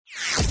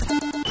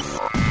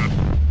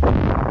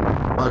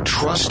a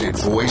trusted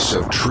voice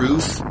of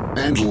truth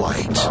and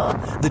light.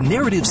 The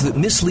narratives that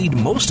mislead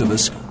most of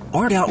us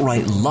aren't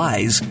outright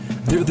lies.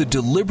 They're the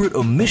deliberate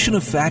omission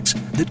of facts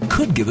that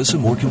could give us a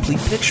more complete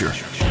picture.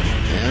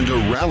 And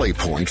a rally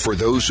point for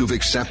those who've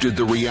accepted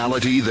the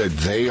reality that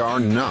they are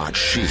not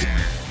sheep.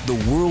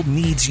 The world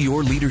needs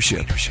your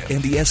leadership,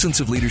 and the essence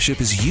of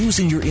leadership is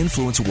using your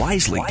influence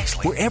wisely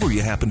wherever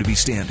you happen to be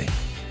standing.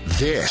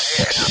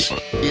 This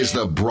is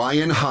the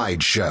Brian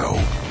Hyde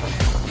Show.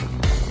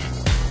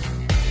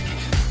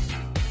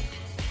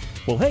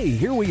 Well, hey,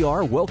 here we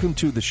are. Welcome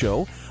to the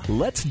show.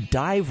 Let's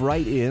dive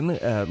right in.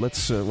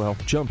 Let's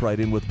jump right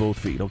in with both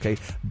feet, okay?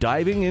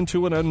 Diving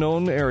into an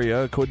unknown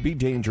area could be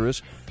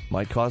dangerous,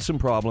 might cause some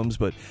problems,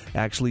 but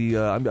actually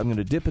I'm going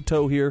to dip a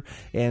toe here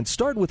and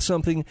start with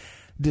something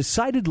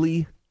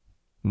decidedly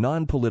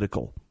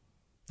non-political.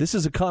 This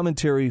is a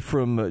commentary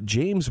from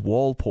James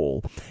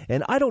Walpole,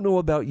 and I don't know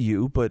about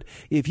you, but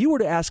if you were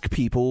to ask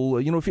people,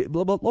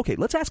 okay,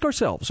 let's ask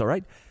ourselves, all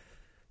right?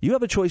 You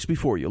have a choice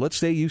before you. Let's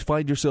say you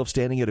find yourself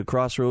standing at a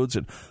crossroads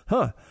and,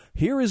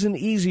 here is an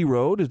easy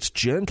road. It's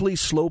gently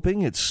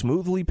sloping. It's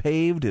smoothly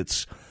paved.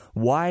 It's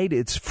wide.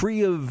 It's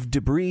free of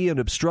debris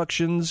and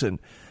obstructions. And,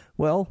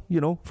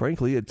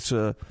 frankly, it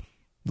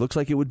looks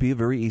like it would be a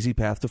very easy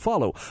path to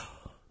follow.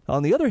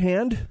 On the other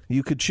hand,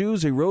 you could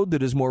choose a road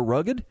that is more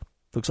rugged.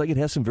 Looks like it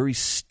has some very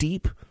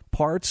steep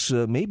parts,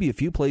 maybe a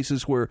few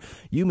places where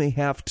you may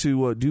have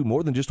to do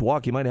more than just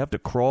walk. You might have to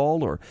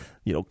crawl or,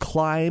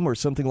 climb or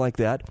something like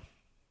that.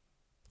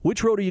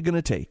 Which road are you going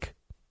to take?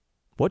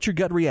 What's your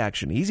gut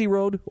reaction? Easy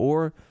road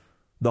or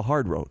the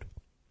hard road?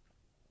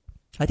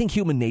 I think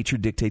human nature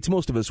dictates.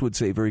 Most of us would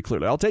say very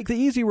clearly, I'll take the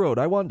easy road.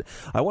 I want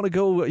to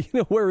go,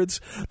 where it's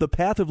the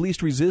path of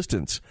least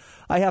resistance.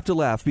 I have to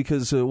laugh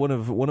because one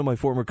of my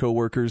former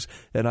coworkers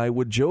and I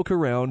would joke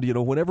around,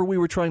 whenever we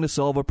were trying to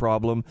solve a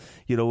problem,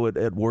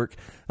 at work,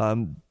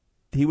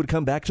 he would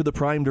come back to the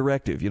Prime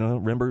Directive.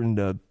 Remember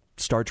in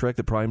Star Trek,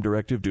 the Prime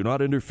Directive, do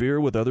not interfere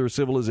with other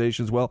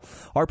civilizations. Well,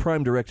 our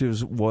Prime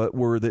Directives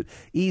were that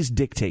ease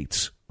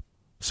dictates.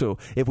 So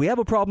if we have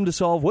a problem to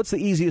solve, what's the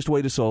easiest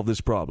way to solve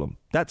this problem?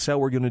 That's how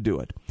we're going to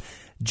do it.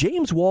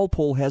 James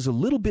Walpole has a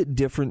little bit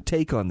different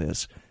take on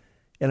this,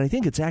 and I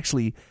think it's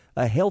actually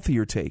a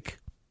healthier take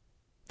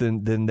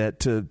than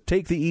that to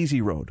take the easy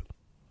road.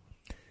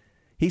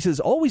 He says,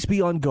 always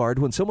be on guard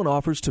when someone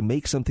offers to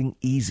make something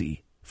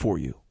easy for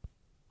you.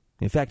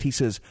 In fact, he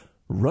says,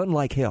 run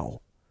like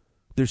hell.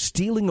 They're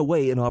stealing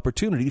away an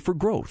opportunity for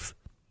growth.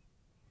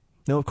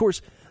 Now, of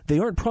course, they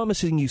aren't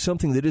promising you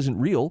something that isn't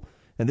real,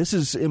 and this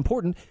is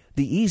important.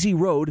 The easy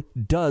road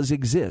does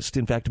exist.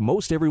 In fact,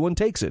 most everyone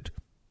takes it.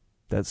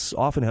 That's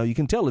often how you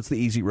can tell it's the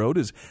easy road,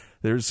 is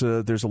there's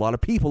a lot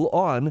of people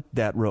on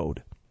that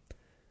road.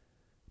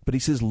 But he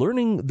says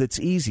learning that's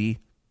easy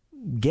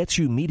gets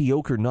you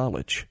mediocre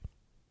knowledge.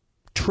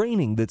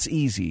 Training that's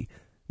easy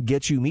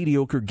gets you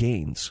mediocre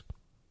gains.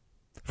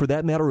 For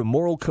that matter, a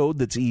moral code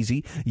that's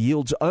easy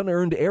yields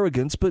unearned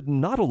arrogance, but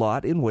not a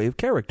lot in way of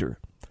character.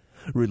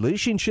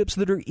 Relationships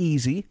that are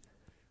easy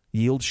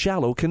yield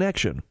shallow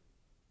connection.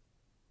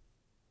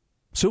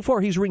 So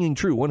far, he's ringing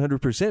true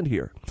 100%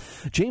 here.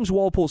 James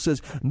Walpole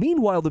says,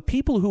 meanwhile, the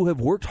people who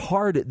have worked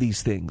hard at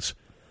these things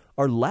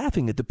are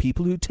laughing at the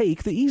people who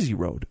take the easy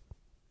road.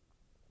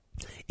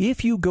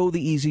 If you go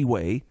the easy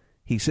way,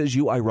 he says,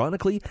 you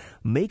ironically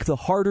make the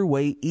harder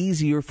way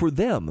easier for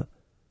them.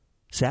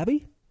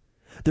 Savvy?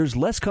 There's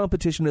less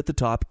competition at the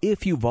top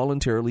if you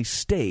voluntarily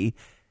stay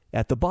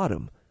at the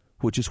bottom,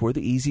 which is where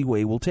the easy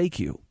way will take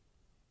you.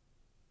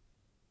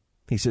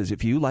 He says,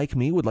 if you, like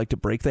me, would like to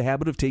break the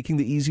habit of taking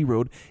the easy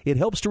road, it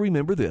helps to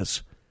remember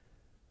this.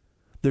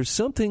 There's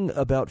something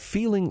about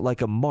feeling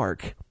like a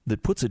mark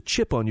that puts a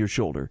chip on your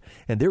shoulder,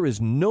 and there is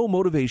no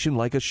motivation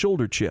like a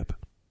shoulder chip.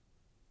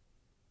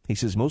 He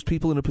says most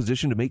people in a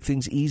position to make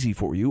things easy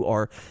for you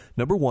are,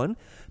 number one,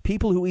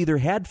 people who either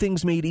had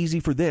things made easy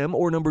for them,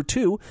 or number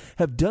two,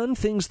 have done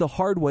things the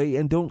hard way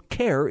and don't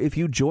care if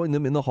you join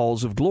them in the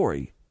halls of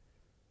glory.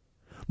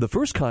 The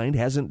first kind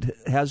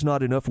has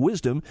not enough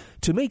wisdom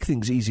to make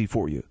things easy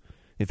for you.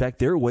 In fact,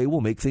 their way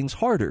will make things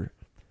harder.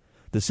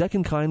 The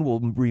second kind will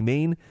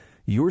remain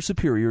your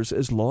superiors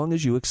as long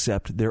as you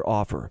accept their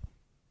offer.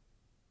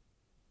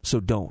 So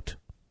don't.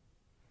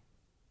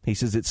 He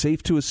says it's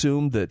safe to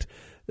assume that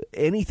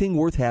anything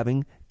worth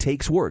having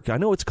takes work. I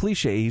know it's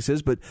cliche, he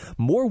says, but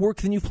more work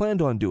than you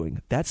planned on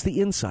doing. That's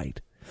the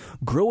insight.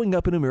 Growing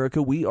up in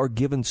America, we are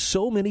given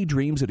so many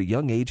dreams at a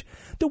young age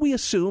that we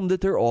assume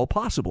that they're all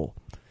possible.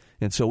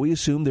 And so we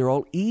assume they're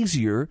all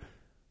easier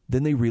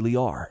than they really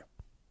are.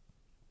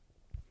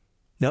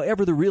 Now,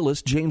 ever the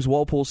realist, James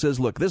Walpole says,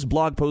 look, this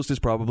blog post is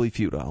probably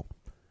futile.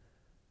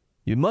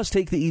 You must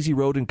take the easy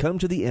road and come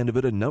to the end of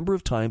it a number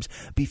of times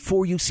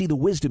before you see the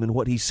wisdom in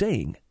what he's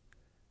saying.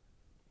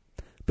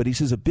 But he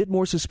says a bit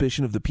more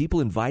suspicion of the people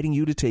inviting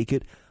you to take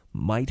it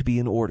might be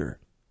in order.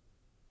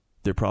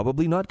 They're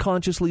probably not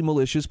consciously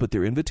malicious, but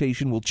their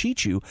invitation will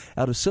cheat you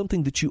out of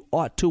something that you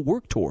ought to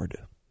work toward.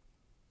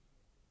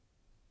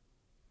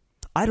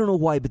 I don't know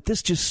why, but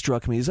this just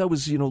struck me as I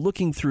was,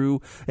 looking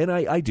through, and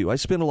I do. I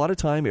spend a lot of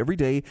time every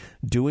day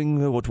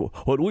doing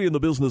what we in the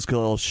business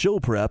call show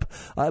prep,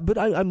 but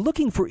I'm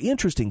looking for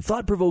interesting,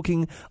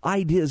 thought-provoking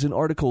ideas and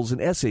articles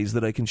and essays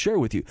that I can share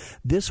with you.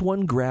 This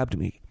one grabbed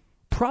me,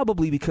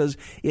 probably because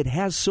it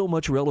has so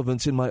much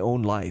relevance in my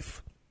own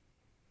life.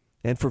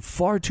 And for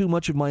far too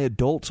much of my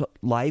adult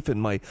life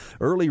and my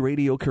early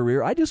radio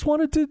career, I just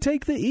wanted to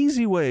take the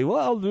easy way.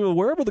 Well,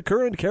 wherever the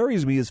current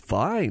carries me is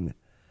fine.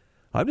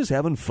 I'm just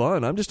having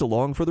fun. I'm just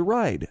along for the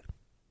ride.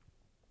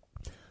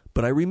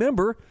 But I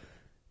remember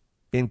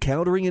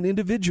encountering an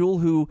individual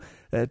who,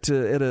 at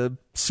a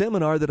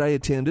seminar that I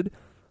attended,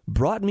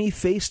 brought me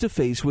face to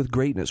face with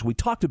greatness. We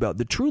talked about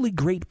the truly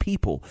great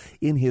people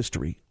in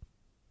history.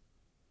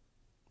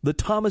 The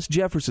Thomas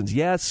Jeffersons.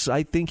 Yes,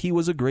 I think he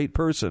was a great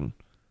person.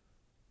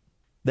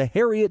 The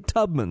Harriet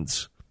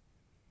Tubmans.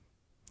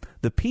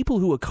 The people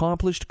who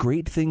accomplished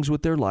great things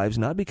with their lives,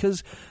 not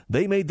because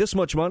they made this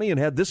much money and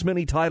had this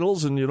many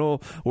titles and,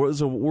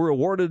 were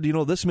awarded,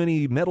 this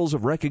many medals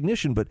of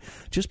recognition, but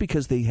just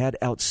because they had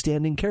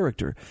outstanding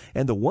character.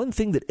 And the one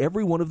thing that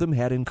every one of them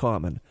had in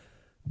common,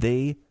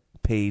 they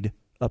paid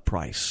a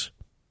price.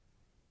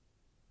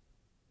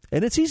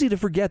 And it's easy to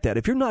forget that.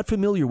 If you're not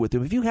familiar with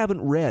them, if you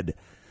haven't read,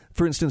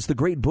 for instance, the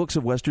great books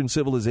of Western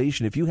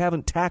civilization, if you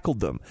haven't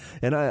tackled them,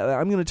 and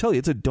I'm going to tell you,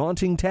 it's a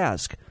daunting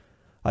task.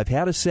 I've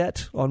had a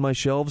set on my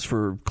shelves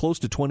for close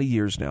to 20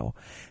 years now,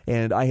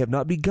 and I have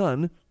not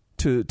begun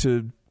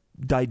to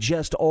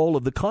digest all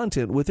of the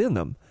content within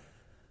them.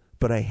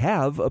 But I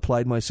have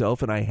applied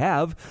myself, and I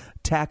have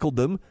tackled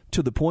them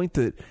to the point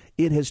that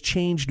it has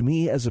changed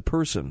me as a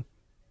person.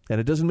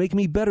 And it doesn't make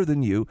me better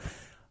than you.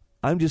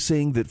 I'm just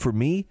saying that for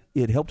me,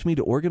 it helped me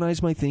to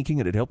organize my thinking,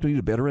 and it helped me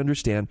to better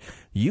understand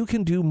you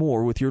can do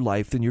more with your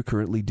life than you're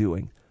currently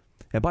doing.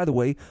 And by the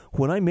way,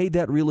 when I made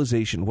that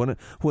realization,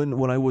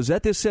 when I was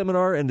at this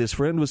seminar and this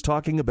friend was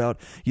talking about,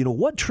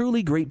 what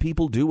truly great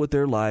people do with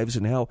their lives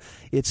and how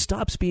it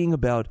stops being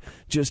about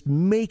just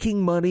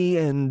making money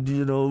and,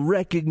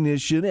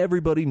 recognition.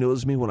 Everybody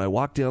knows me when I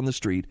walk down the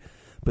street.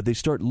 But they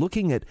start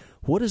looking at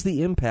what is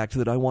the impact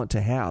that I want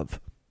to have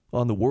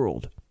on the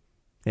world,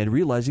 and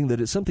realizing that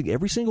it's something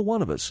every single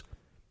one of us,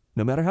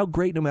 no matter how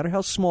great, no matter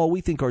how small we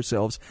think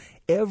ourselves,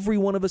 every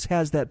one of us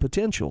has that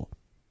potential.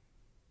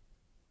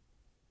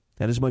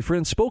 And as my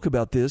friend spoke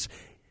about this,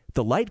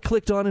 the light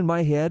clicked on in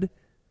my head.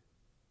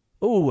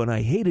 Oh, and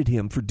I hated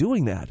him for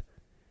doing that.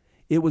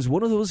 It was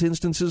one of those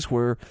instances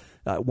where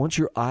once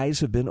your eyes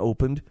have been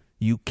opened,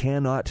 you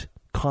cannot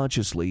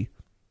consciously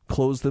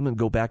close them and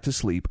go back to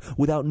sleep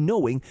without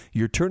knowing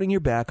you're turning your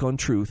back on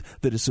truth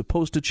that is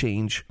supposed to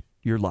change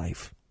your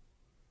life.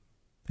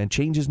 And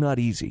change is not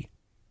easy.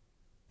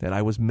 And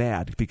I was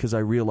mad because I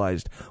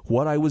realized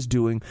what I was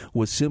doing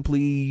was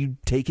simply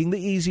taking the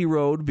easy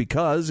road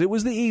because it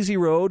was the easy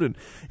road. And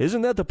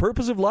isn't that the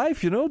purpose of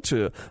life,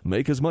 to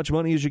make as much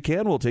money as you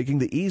can while taking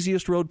the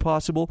easiest road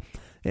possible?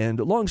 And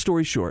long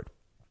story short,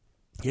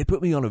 it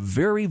put me on a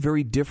very,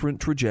 very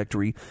different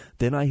trajectory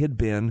than I had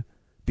been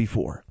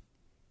before.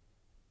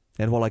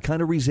 And while I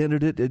kind of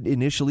resented it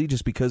initially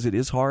just because it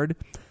is hard,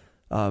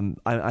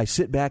 I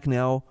sit back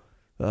now.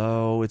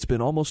 Oh, it's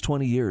been almost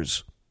 20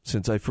 years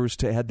since I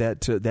first had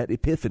that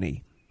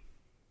epiphany.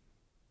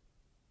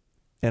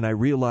 And I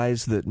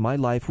realized that my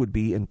life would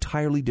be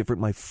entirely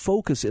different. My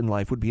focus in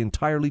life would be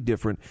entirely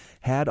different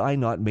had I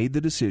not made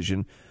the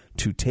decision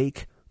to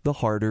take the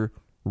harder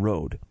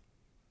road.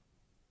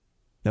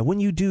 Now, when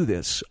you do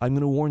this, I'm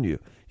going to warn you,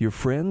 your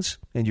friends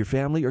and your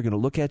family are going to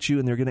look at you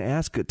and they're going to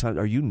ask at times,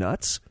 are you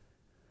nuts?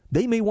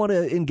 They may want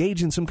to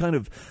engage in some kind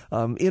of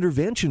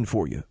intervention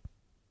for you.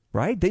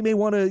 Right? They may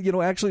want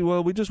to, actually,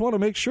 we just want to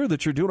make sure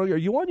that you're doing okay. Are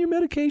you on your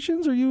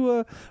medications?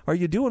 Are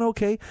you doing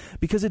okay?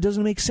 Because it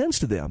doesn't make sense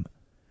to them.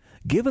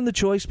 Given the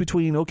choice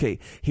between, okay,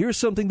 here's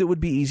something that would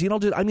be easy, and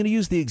I'm going to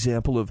use the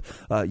example of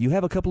you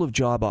have a couple of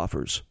job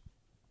offers.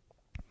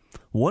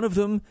 One of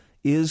them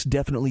is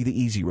definitely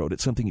the easy road.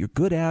 It's something you're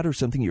good at or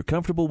something you're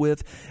comfortable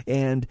with.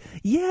 And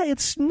yeah,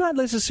 it's not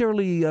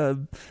necessarily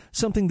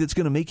something that's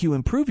going to make you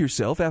improve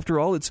yourself. After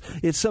all, it's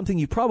something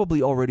you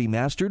probably already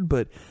mastered,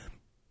 but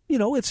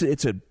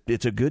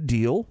it's a good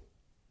deal.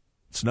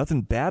 It's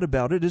nothing bad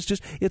about it.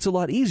 It's a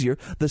lot easier.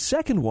 The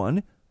second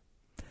one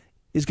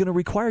is going to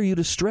require you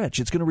to stretch.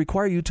 It's going to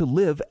require you to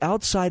live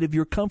outside of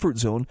your comfort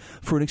zone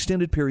for an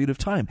extended period of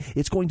time.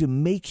 It's going to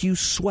make you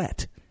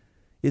sweat.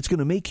 It's going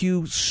to make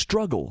you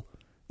struggle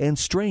and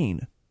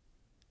strain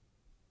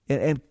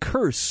and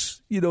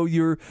curse,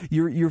 your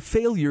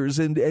failures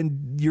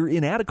and your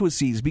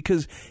inadequacies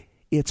because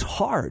it's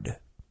hard.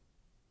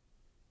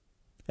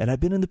 And I've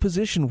been in the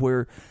position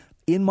where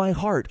in my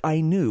heart, I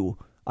knew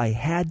I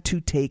had to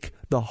take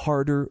the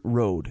harder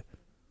road.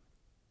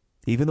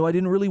 Even though I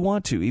didn't really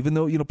want to. Even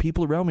though,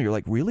 people around me are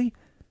like, really?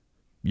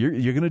 You're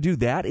going to do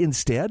that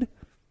instead?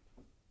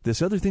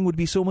 This other thing would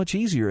be so much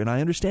easier, and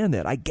I understand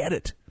that. I get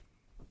it.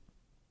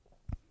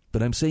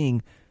 But I'm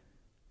saying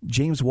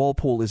James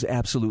Walpole is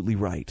absolutely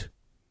right.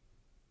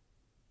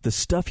 The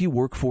stuff you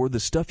work for, the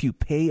stuff you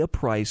pay a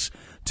price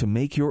to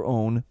make your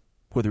own,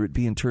 whether it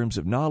be in terms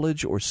of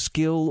knowledge or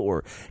skill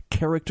or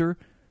character,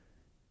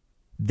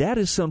 that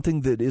is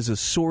something that is a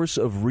source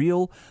of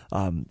real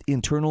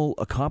internal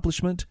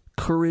accomplishment,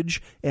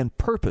 courage, and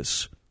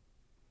purpose.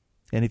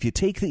 And if you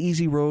take the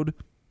easy road,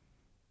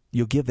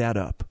 you'll give that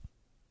up.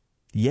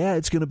 Yeah,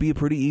 it's going to be a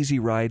pretty easy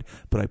ride,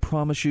 but I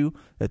promise you,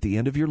 at the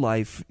end of your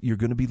life, you're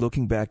going to be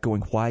looking back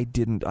going, why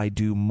didn't I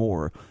do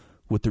more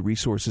with the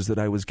resources that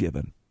I was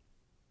given?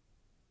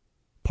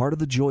 Part of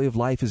the joy of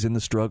life is in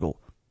the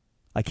struggle.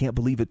 I can't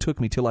believe it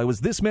took me till I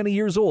was this many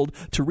years old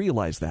to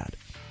realize that.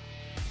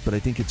 But I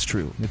think it's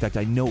true. In fact,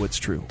 I know it's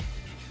true.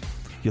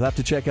 You'll have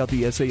to check out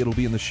the essay. It'll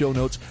be in the show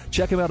notes.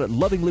 Check them out at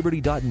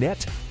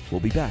lovingliberty.net.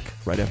 We'll be back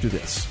right after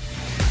this.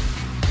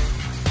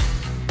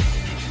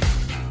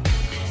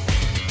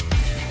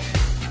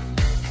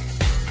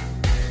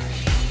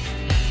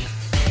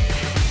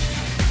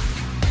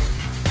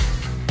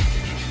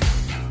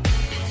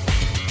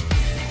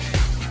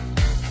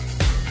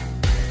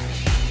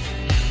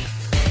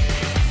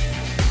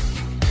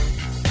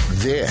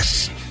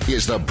 This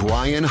is The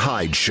Brian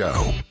Hyde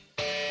Show.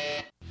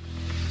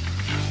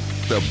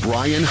 The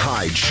Brian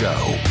Hyde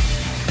Show.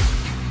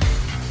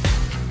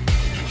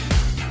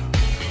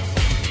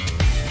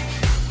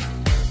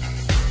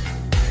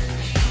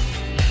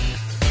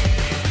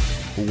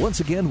 Once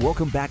again,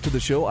 welcome back to the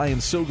show. I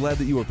am so glad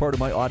that you are part of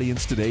my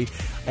audience today.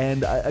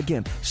 And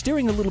again,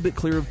 steering a little bit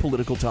clear of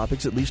political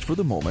topics, at least for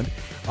the moment,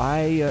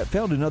 I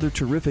found another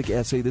terrific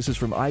essay. This is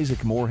from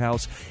Isaac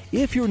Morehouse.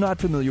 If you're not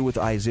familiar with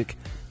Isaac,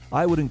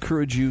 I would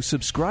encourage you,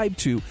 subscribe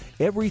to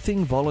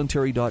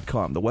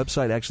everythingvoluntary.com. The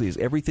website actually is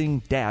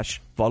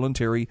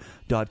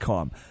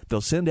everything-voluntary.com.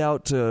 They'll send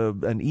out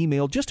an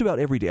email just about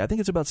every day. I think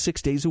it's about 6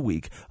 days a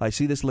week. I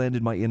see this land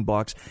in my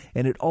inbox,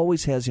 and it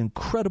always has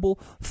incredible,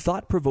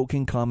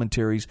 thought-provoking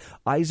commentaries.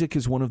 Isaac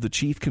is one of the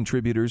chief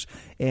contributors,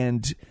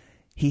 and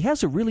he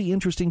has a really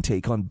interesting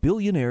take on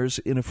billionaires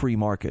in a free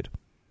market.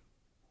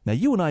 Now,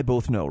 you and I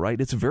both know,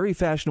 right? It's very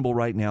fashionable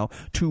right now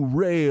to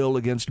rail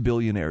against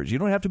billionaires. You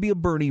don't have to be a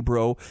Bernie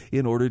bro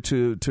in order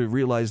to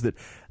realize that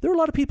there are a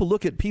lot of people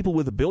look at people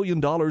with $1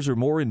 billion or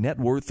more in net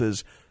worth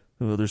as,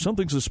 there's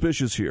something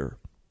suspicious here.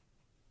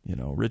 You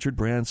know, Richard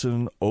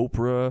Branson,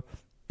 Oprah,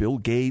 Bill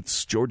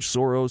Gates, George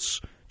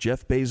Soros,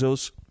 Jeff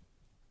Bezos.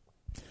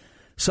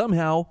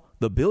 Somehow,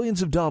 the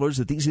billions of dollars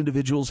that these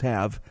individuals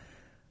have,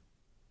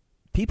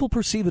 people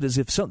perceive it as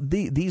if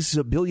these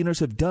billionaires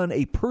have done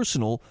a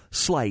personal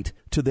slight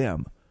to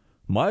them.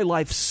 My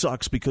life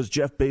sucks because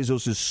Jeff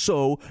Bezos is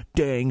so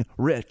dang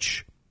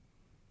rich.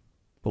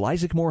 Well,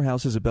 Isaac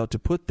Morehouse is about to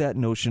put that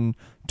notion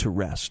to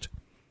rest.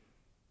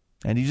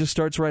 And he just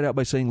starts right out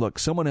by saying, look,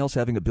 someone else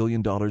having $1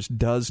 billion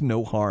does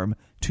no harm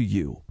to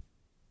you.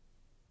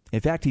 In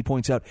fact, he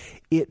points out,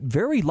 it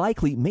very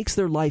likely makes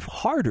their life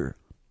harder,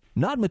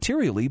 not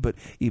materially, but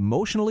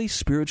emotionally,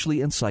 spiritually,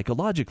 and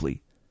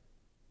psychologically.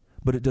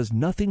 But it does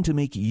nothing to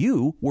make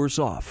you worse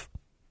off.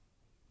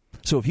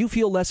 So if you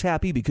feel less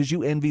happy because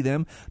you envy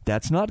them,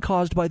 that's not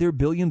caused by their $1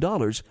 billion,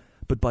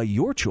 but by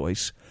your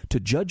choice to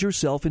judge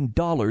yourself in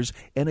dollars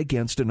and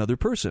against another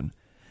person.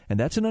 And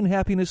that's an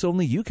unhappiness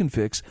only you can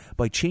fix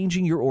by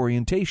changing your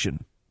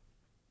orientation.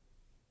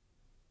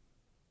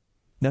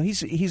 Now,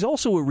 he's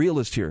also a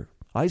realist here.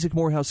 Isaac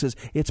Morehouse says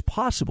it's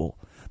possible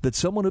that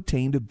someone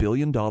obtained $1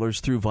 billion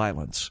through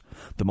violence.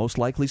 The most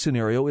likely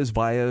scenario is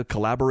via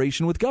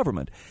collaboration with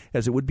government,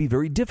 as it would be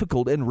very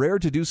difficult and rare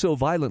to do so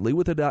violently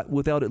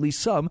without at least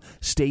some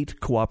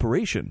state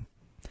cooperation.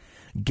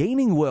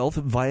 Gaining wealth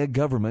via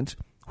government,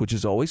 which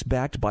is always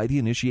backed by the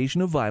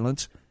initiation of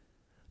violence,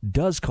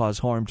 does cause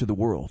harm to the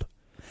world.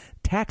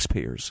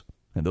 Taxpayers,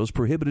 and those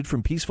prohibited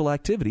from peaceful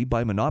activity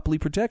by monopoly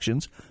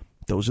protections,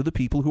 those are the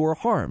people who are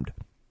harmed.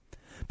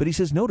 But he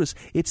says, notice,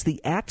 it's the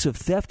acts of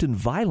theft and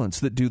violence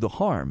that do the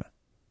harm,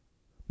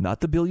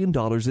 not the $1 billion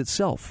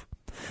itself.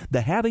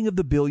 The having of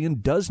the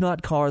billion does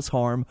not cause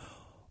harm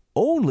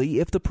only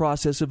if the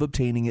process of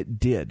obtaining it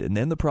did. And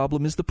then the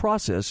problem is the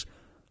process,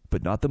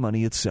 but not the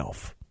money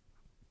itself.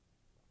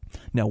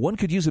 Now, one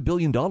could use $1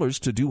 billion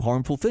to do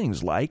harmful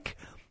things, like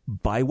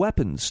buy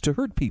weapons to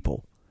hurt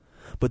people.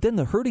 But then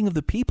the hurting of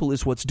the people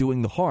is what's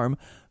doing the harm,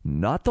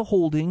 not the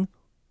holding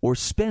or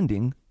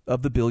spending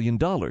of the $1 billion.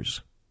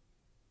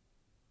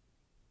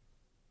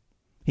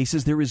 He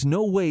says there is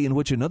no way in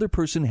which another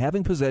person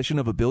having possession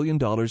of $1 billion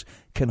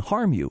can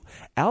harm you.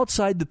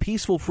 Outside the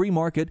peaceful free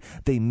market,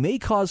 they may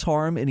cause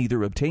harm in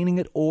either obtaining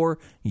it or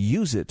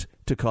use it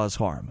to cause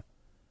harm.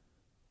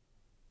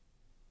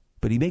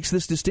 But he makes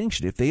this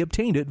distinction. If they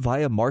obtained it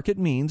via market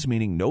means,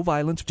 meaning no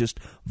violence, just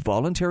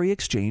voluntary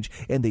exchange,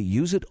 and they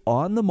use it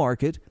on the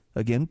market,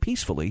 again,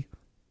 peacefully,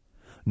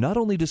 not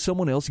only does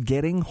someone else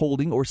getting,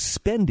 holding, or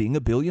spending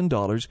 $1 billion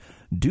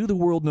do the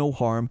world no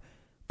harm,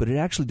 but it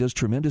actually does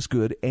tremendous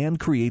good and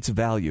creates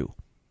value.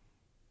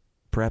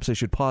 Perhaps I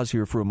should pause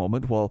here for a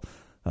moment while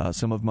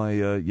some of my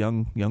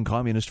young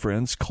communist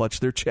friends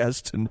clutch their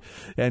chests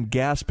and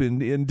gasp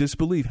in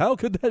disbelief. How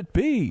could that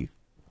be?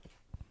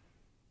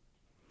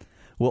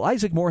 Well,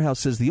 Isaac Morehouse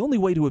says the only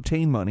way to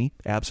obtain money,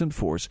 absent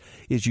force,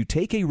 is you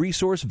take a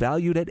resource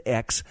valued at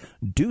X,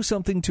 do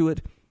something to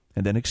it,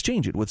 and then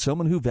exchange it with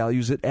someone who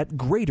values it at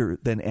greater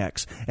than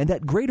X. And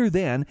that greater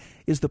than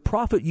is the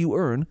profit you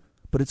earn,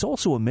 but it's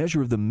also a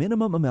measure of the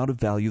minimum amount of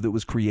value that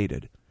was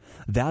created,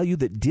 value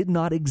that did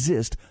not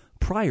exist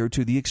prior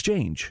to the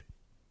exchange.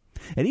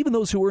 And even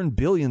those who earn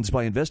billions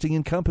by investing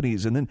in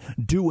companies and then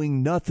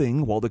doing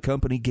nothing while the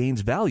company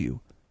gains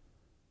value,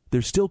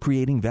 they're still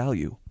creating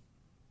value.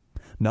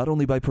 Not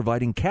only by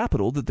providing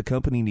capital that the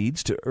company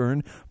needs to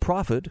earn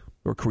profit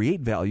or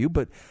create value,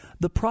 but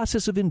the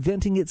process of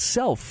inventing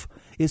itself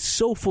is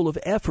so full of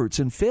efforts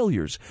and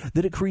failures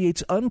that it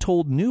creates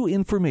untold new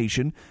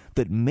information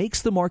that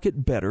makes the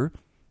market better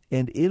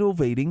and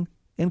innovating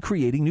and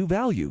creating new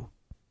value.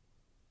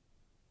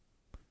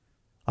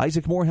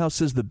 Isaac Morehouse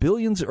says the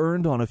billions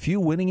earned on a few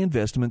winning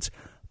investments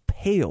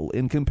pale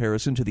in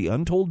comparison to the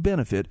untold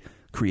benefit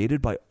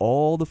created by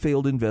all the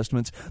failed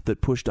investments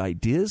that pushed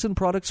ideas and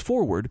products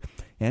forward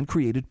and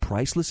created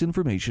priceless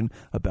information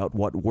about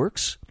what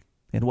works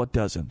and what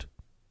doesn't.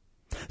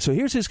 So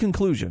here's his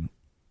conclusion.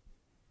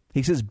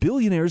 He says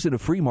billionaires in a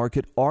free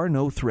market are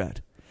no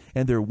threat,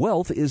 and their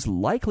wealth is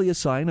likely a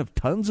sign of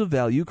tons of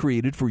value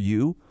created for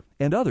you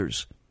and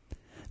others.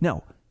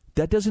 Now,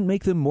 that doesn't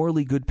make them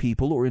morally good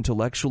people or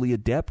intellectually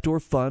adept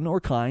or fun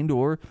or kind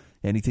or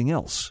anything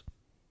else.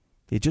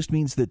 It just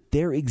means that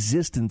their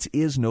existence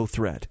is no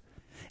threat,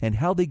 and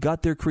how they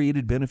got their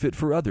created benefit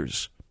for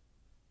others,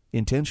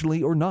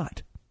 intentionally or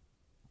not.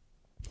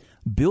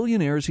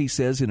 Billionaires, he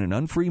says, in an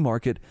unfree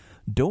market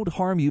don't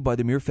harm you by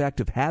the mere fact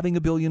of having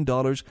 $1 billion,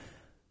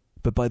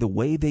 but by the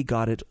way they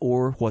got it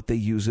or what they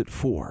use it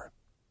for.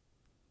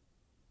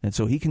 And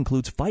so he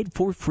concludes, fight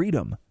for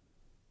freedom.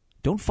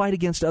 Don't fight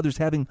against others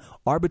having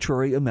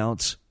arbitrary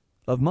amounts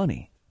of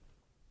money.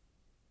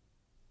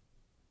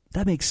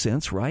 That makes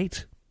sense,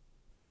 right?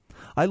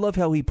 I love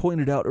how he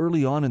pointed out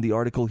early on in the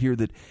article here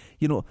that,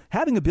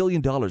 having $1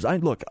 billion,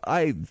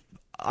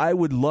 I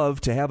would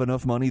love to have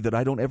enough money that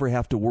I don't ever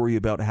have to worry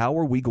about how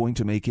are we going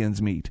to make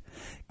ends meet.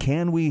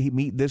 Can we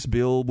meet this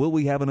bill? Will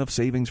we have enough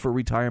savings for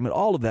retirement?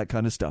 All of that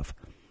kind of stuff.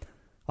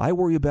 I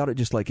worry about it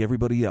just like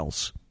everybody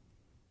else.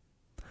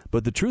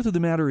 But the truth of the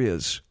matter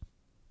is,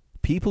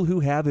 people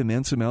who have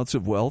immense amounts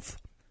of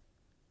wealth,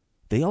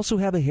 they also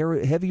have a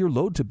heavier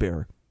load to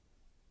bear.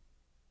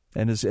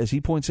 And as he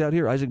points out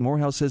here, Isaac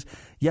Morehouse says,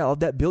 that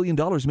 $1 billion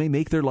may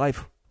make their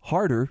life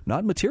harder,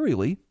 not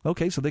materially.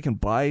 Okay, so they can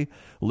buy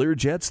Lear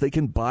jets, they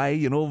can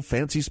buy,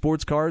 fancy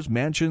sports cars,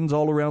 mansions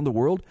all around the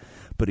world.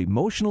 But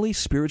emotionally,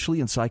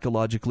 spiritually, and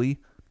psychologically,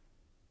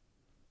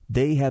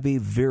 they have a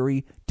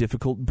very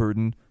difficult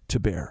burden to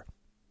bear.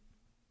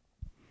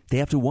 They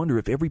have to wonder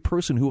if every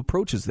person who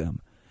approaches them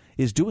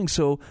is doing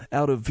so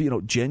out of,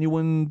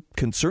 genuine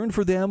concern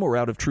for them or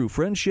out of true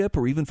friendship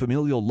or even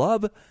familial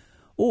love,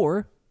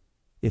 or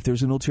if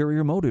there's an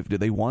ulterior motive. Do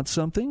they want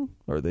something?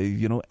 Are they,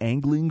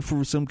 angling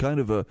for some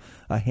kind of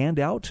a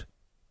handout?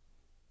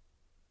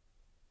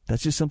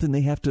 That's just something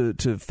they have to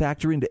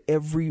factor into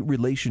every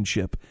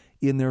relationship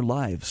in their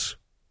lives.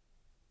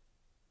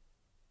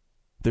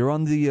 They're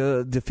on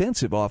the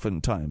defensive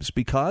oftentimes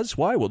because,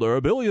 why? Well, they're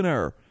a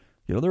billionaire.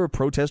 There are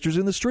protesters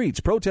in the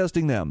streets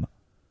protesting them.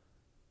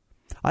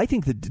 I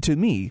think that, to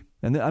me,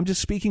 and I'm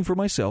just speaking for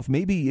myself,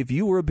 maybe if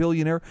you were a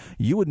billionaire,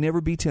 you would never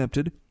be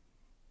tempted.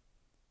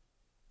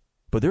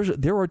 But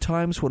there are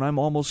times when I'm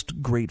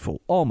almost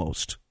grateful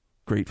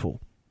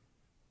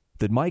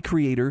that my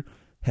Creator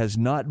has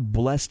not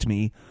blessed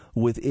me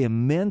with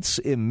immense,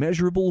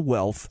 immeasurable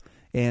wealth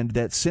and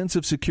that sense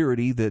of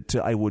security that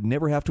I would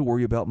never have to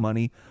worry about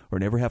money or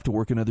never have to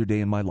work another day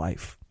in my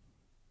life.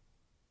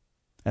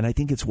 And I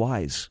think it's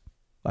wise.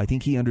 I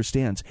think He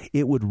understands.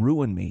 It would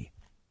ruin me.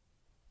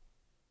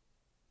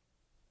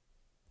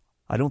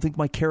 I don't think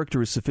my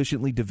character is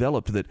sufficiently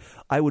developed that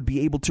I would be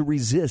able to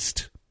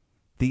resist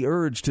the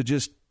urge to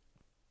just,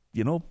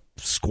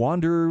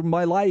 squander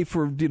my life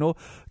or,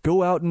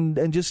 go out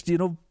and just,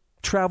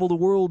 travel the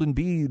world and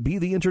be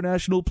the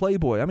international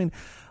playboy. I mean,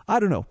 I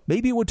don't know.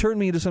 Maybe it would turn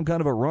me into some kind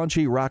of a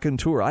raunchy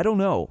raconteur. I don't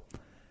know.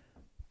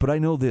 But I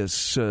know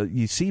this.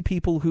 You see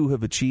people who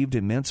have achieved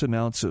immense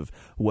amounts of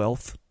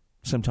wealth,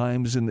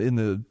 sometimes in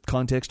the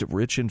context of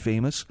rich and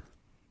famous,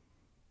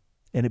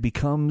 and it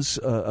becomes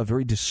a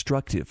very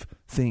destructive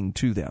thing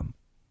to them.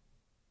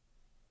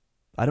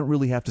 I don't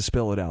really have to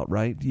spell it out,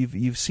 right?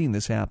 You've seen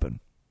this happen.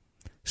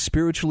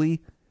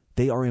 Spiritually,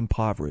 they are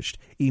impoverished.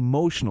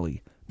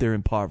 Emotionally, they're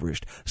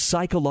impoverished.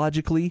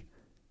 Psychologically,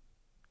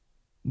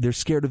 they're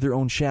scared of their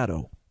own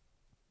shadow.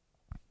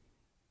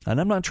 And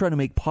I'm not trying to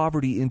make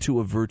poverty into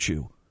a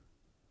virtue.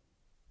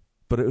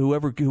 But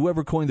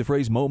whoever coined the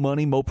phrase, mo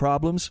money, mo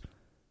problems,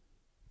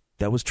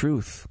 that was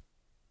truth.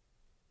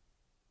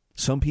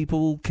 Some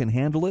people can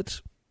handle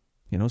it.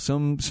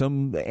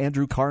 Some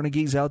Andrew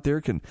Carnegies out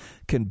there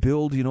can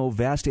build,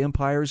 vast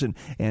empires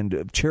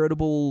and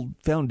charitable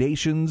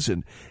foundations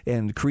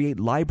and create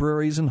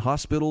libraries and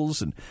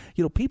hospitals. And,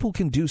 people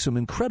can do some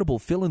incredible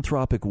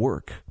philanthropic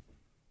work.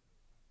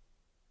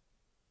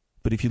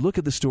 But if you look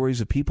at the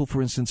stories of people,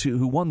 for instance,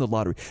 who won the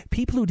lottery,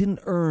 people who didn't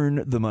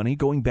earn the money,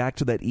 going back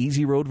to that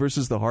easy road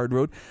versus the hard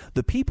road,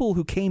 the people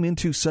who came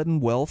into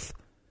sudden wealth,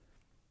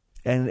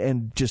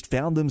 and just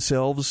found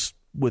themselves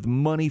with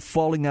money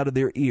falling out of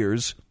their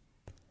ears.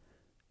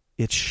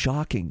 It's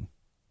shocking,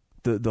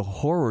 the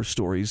horror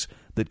stories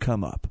that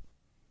come up.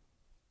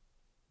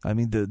 I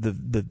mean,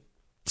 the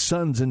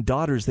sons and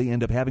daughters they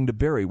end up having to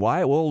bury.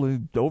 Why? Well, they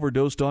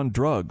overdosed on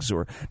drugs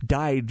or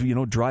died,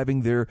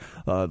 driving their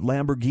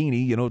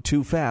Lamborghini,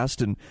 too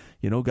fast and,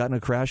 got in a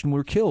crash and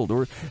were killed,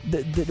 or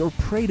or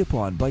preyed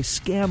upon by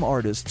scam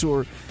artists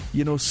or,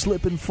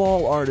 slip and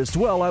fall artists.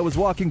 Well, I was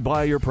walking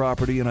by your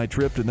property and I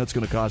tripped and that's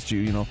going to cost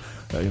you,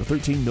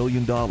 $13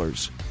 million.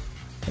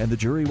 And the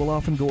jury will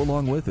often go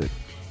along with it.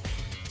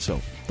 So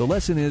the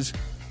lesson is,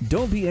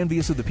 don't be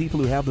envious of the people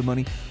who have the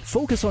money.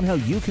 Focus on how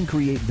you can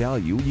create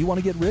value. You want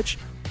to get rich?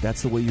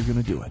 That's the way you're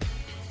going to do it.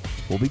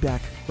 We'll be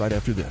back right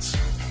after this.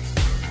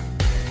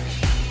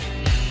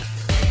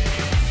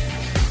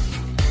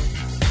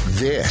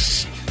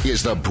 This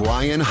is The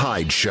Brian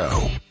Hyde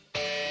Show.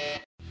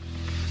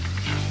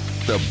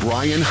 The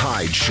Brian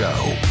Hyde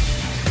Show.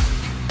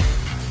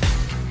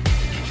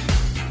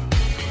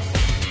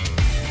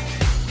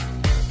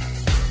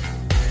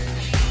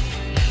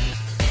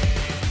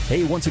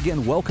 Hey, once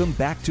again, welcome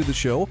back to the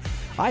show.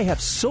 I have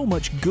so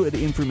much good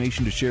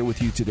information to share with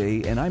you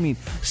today, and I mean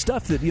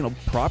stuff that,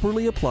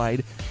 properly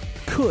applied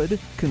could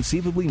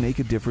conceivably make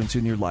a difference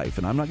in your life.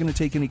 And I'm not going to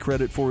take any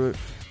credit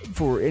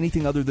for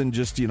anything other than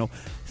just,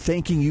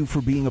 thanking you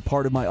for being a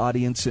part of my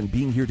audience and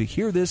being here to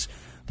hear this.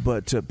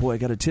 But, boy, I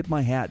got to tip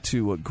my hat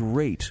to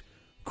great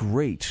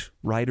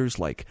writers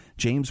like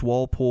James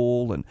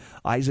Walpole and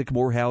Isaac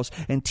Morehouse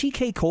and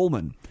T.K.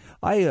 Coleman.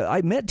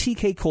 I met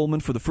T.K.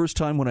 Coleman for the first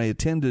time when I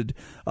attended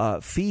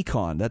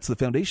FECON. That's the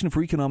Foundation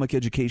for Economic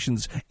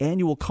Education's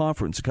annual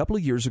conference a couple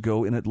of years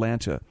ago in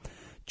Atlanta.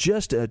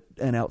 Just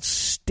an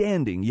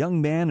outstanding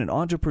young man, an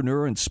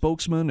entrepreneur and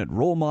spokesman and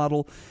role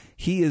model.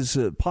 He is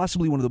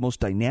possibly one of the most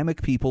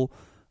dynamic people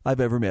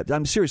I've ever met.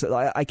 I'm serious.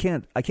 I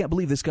can't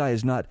believe this guy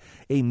is not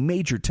a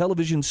major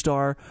television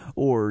star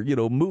or,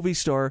 movie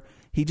star.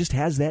 He just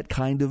has that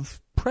kind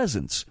of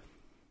presence.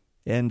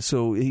 And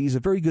so he's a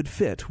very good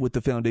fit with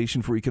the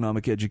Foundation for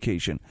Economic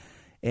Education.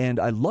 And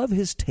I love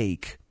his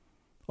take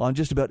on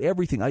just about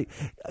everything.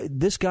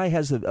 This guy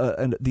has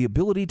the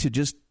ability to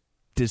just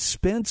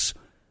dispense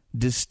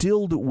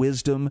distilled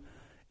wisdom.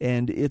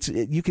 And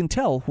you can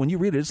tell when you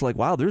read it, it's like,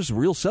 wow, there's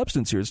real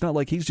substance here. It's not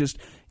like he's just,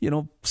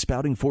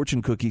 spouting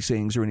fortune cookie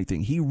sayings or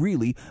anything. He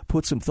really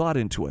put some thought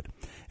into it.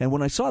 And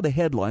when I saw the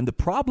headline, "The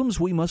problems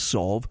we must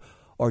solve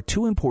are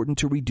too important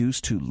to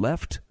reduce to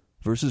left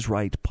versus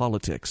right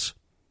politics,"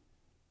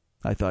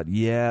 I thought,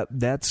 yeah,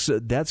 that's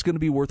going to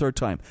be worth our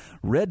time.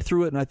 Read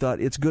through it, and I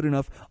thought, it's good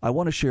enough. I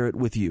want to share it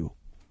with you.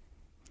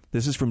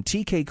 This is from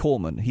T.K.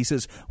 Coleman. He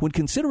says, when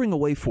considering a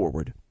way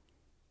forward,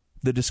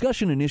 the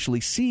discussion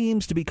initially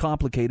seems to be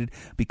complicated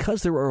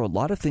because there are a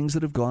lot of things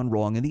that have gone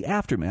wrong in the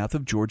aftermath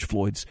of George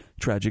Floyd's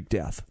tragic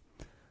death.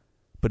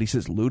 But he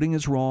says looting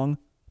is wrong.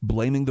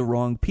 Blaming the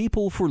wrong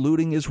people for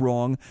looting is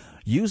wrong.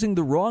 Using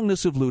the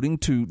wrongness of looting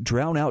to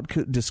drown out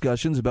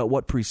discussions about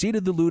what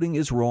preceded the looting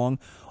is wrong.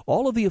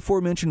 All of the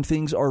aforementioned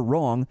things are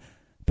wrong,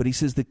 but he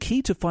says the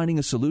key to finding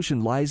a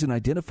solution lies in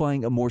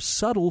identifying a more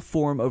subtle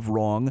form of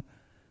wrong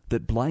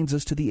that blinds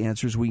us to the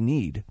answers we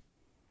need.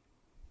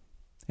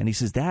 And he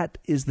says that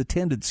is the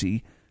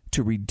tendency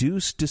to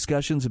reduce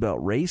discussions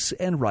about race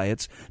and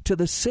riots to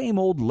the same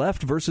old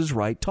left versus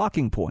right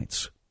talking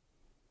points.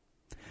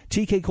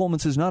 T.K. Coleman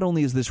says not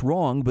only is this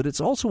wrong, but it's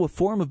also a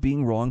form of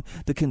being wrong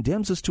that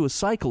condemns us to a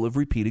cycle of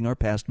repeating our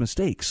past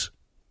mistakes.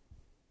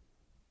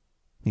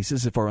 He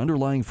says if our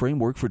underlying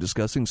framework for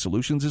discussing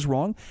solutions is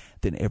wrong,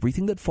 then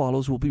everything that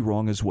follows will be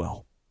wrong as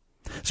well.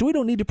 So we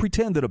don't need to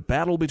pretend that a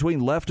battle between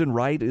left and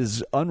right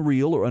is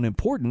unreal or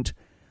unimportant,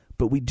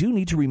 but we do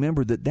need to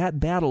remember that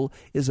that battle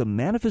is a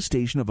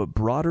manifestation of a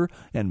broader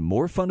and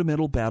more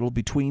fundamental battle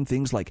between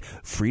things like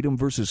freedom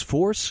versus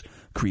force,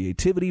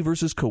 creativity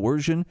versus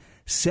coercion,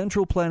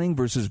 central planning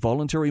versus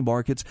voluntary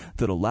markets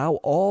that allow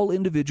all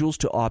individuals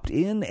to opt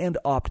in and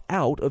opt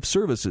out of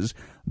services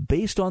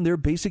based on their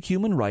basic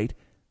human right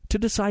to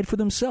decide for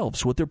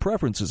themselves what their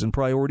preferences and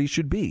priorities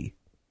should be.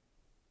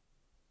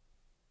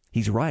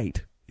 He's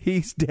right.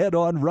 He's dead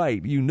on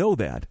right. You know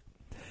that.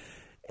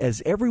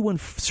 As everyone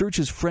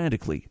searches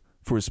frantically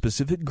for a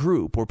specific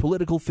group or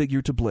political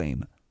figure to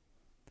blame,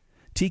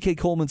 T.K.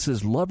 Coleman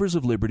says lovers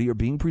of liberty are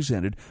being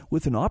presented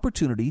with an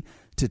opportunity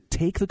to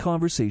take the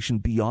conversation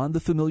beyond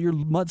the familiar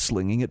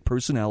mudslinging at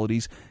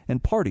personalities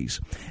and parties.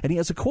 And he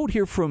has a quote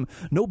here from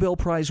Nobel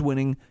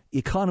Prize-winning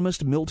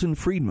economist Milton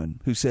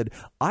Friedman, who said,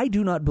 "I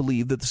do not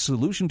believe that the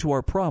solution to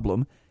our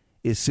problem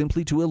is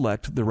simply to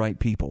elect the right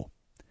people.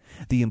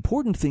 The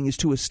important thing is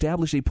to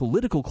establish a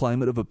political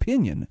climate of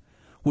opinion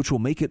which will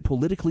make it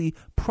politically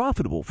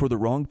profitable for the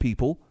wrong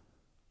people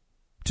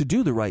to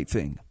do the right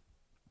thing.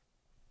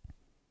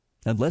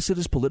 Unless it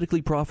is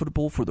politically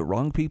profitable for the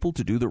wrong people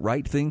to do the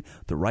right thing,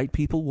 the right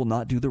people will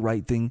not do the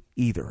right thing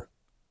either."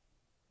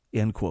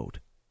 End quote.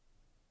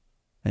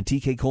 And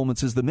T.K. Coleman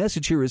says the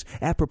message here is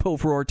apropos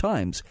for our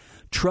times.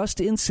 Trust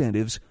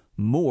incentives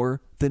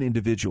more than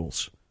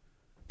individuals.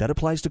 That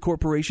applies to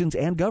corporations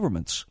and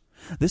governments.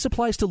 This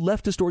applies to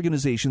leftist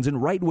organizations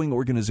and right-wing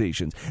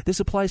organizations. This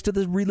applies to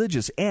the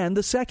religious and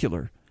the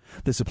secular.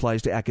 This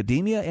applies to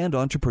academia and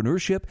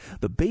entrepreneurship.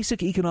 The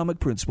basic economic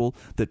principle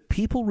that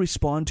people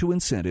respond to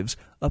incentives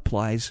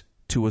applies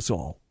to us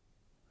all.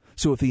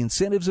 So if the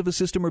incentives of a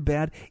system are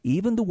bad,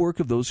 even the work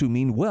of those who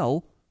mean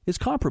well is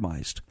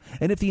compromised.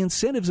 And if the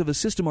incentives of a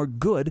system are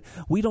good,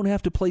 we don't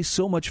have to place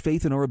so much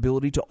faith in our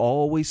ability to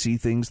always see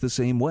things the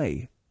same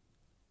way.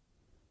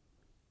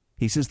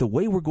 He says the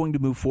way we're going to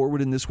move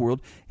forward in this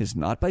world is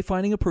not by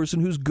finding a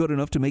person who's good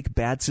enough to make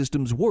bad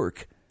systems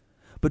work,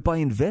 but by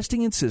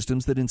investing in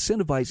systems that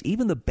incentivize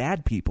even the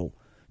bad people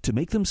to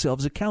make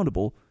themselves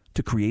accountable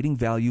to creating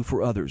value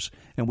for others.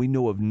 And we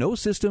know of no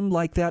system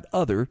like that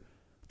other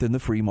than the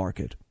free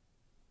market.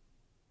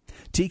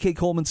 T.K.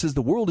 Coleman says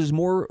the world is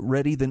more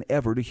ready than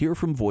ever to hear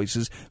from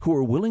voices who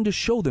are willing to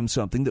show them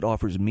something that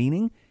offers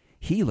meaning,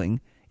 healing,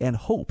 and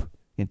hope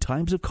in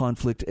times of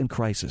conflict and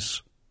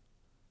crisis.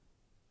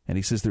 And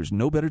he says there's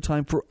no better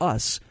time for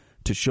us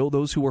to show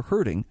those who are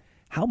hurting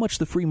how much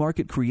the free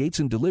market creates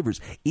and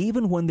delivers,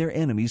 even when their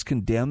enemies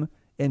condemn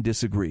and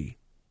disagree.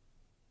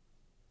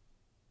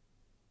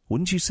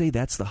 Wouldn't you say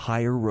that's the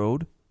higher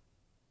road?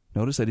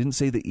 Notice I didn't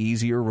say the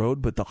easier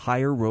road, but the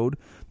higher road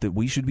that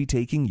we should be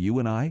taking, you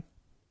and I.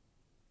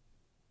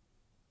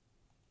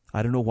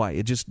 I don't know why.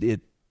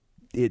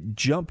 It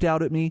jumped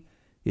out at me.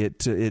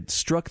 It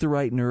struck the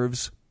right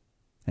nerves.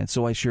 And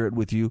so I share it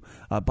with you.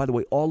 By the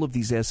way, all of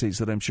these essays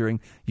that I'm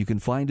sharing, you can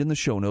find in the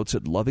show notes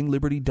at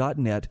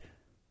lovingliberty.net.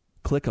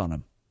 Click on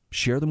them.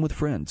 Share them with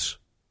friends.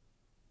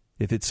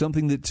 If it's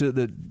something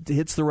that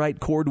hits the right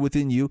chord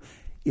within you,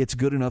 it's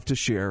good enough to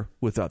share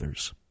with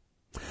others.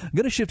 I'm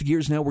going to shift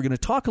gears now. We're going to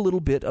talk a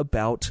little bit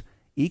about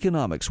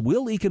economics.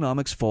 Will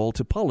economics fall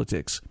to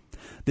politics?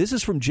 This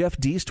is from Jeff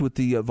Deist with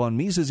the von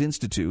Mises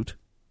Institute,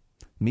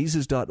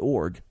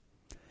 Mises.org.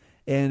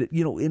 And,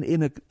 you know,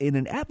 in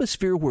an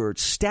atmosphere where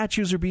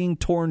statues are being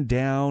torn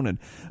down and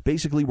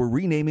basically we're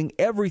renaming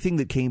everything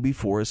that came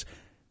before us,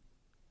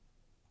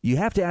 you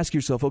have to ask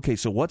yourself, okay,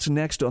 so what's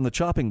next on the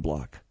chopping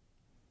block?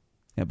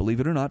 And believe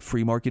it or not,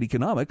 free market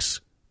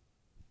economics,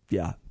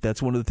 yeah,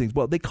 that's one of the things.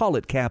 Well, they call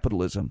it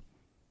capitalism.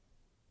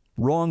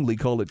 Wrongly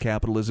call it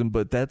capitalism,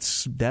 but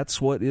that's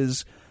what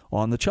is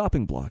on the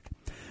chopping block.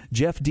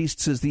 Jeff Deist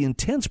says the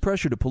intense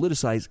pressure to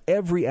politicize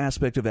every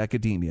aspect of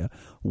academia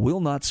will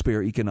not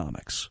spare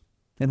economics.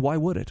 And why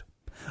would it?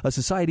 A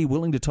society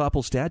willing to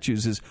topple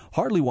statues is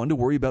hardly one to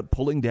worry about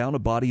pulling down a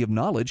body of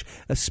knowledge,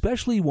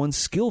 especially one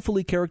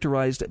skillfully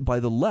characterized by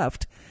the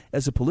left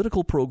as a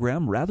political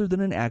program rather than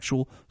an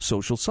actual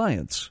social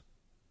science.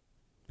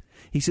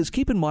 He says,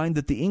 keep in mind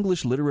that the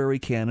English literary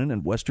canon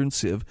and Western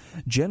Civ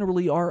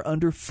generally are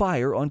under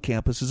fire on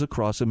campuses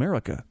across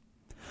America.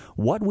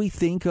 What we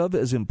think of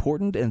as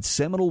important and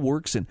seminal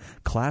works in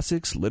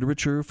classics,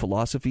 literature,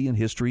 philosophy, and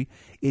history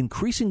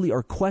increasingly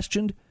are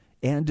questioned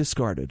and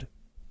discarded.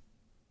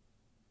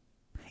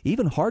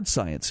 Even hard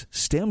science,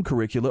 STEM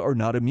curricula are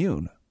not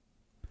immune.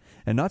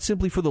 And not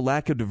simply for the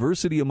lack of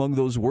diversity among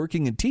those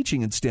working and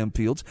teaching in STEM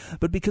fields,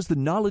 but because the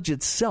knowledge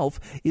itself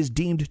is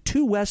deemed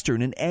too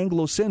Western and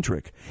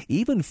Anglo-centric.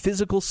 Even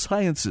physical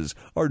sciences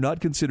are not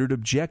considered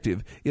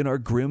objective in our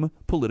grim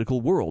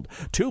political world.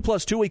 2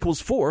 + 2 =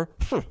 4,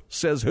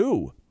 says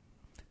who?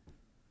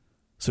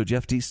 So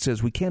Jeff Deist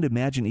says we can't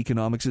imagine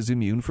economics is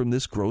immune from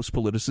this gross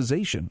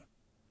politicization.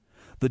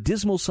 The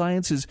dismal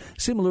science is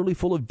similarly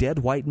full of dead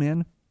white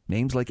men.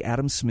 Names like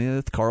Adam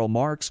Smith, Karl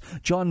Marx,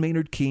 John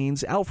Maynard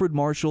Keynes, Alfred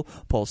Marshall,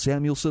 Paul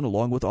Samuelson,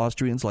 along with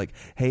Austrians like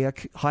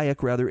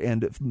Hayek,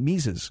 and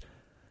Mises.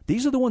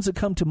 These are the ones that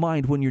come to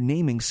mind when you're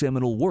naming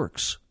seminal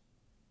works.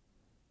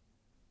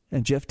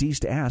 And Jeff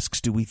Deist asks,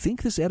 do we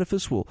think this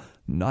edifice will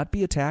not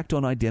be attacked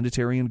on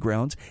identitarian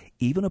grounds,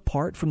 even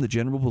apart from the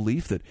general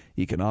belief that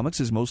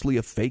economics is mostly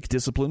a fake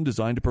discipline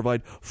designed to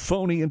provide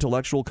phony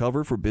intellectual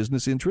cover for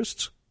business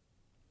interests?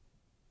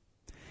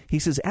 He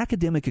says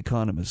academic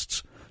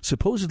economists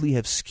supposedly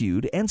have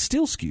skewed, and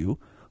still skew,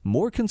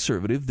 more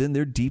conservative than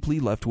their deeply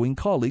left-wing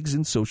colleagues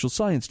in social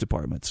science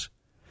departments,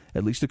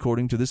 at least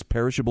according to this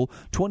perishable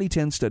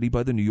 2010 study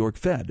by the New York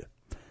Fed.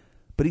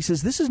 But he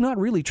says this is not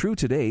really true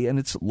today, and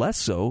it's less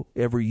so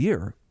every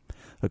year.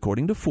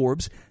 According to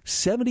Forbes,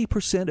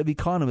 70% of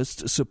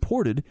economists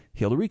supported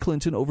Hillary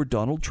Clinton over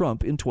Donald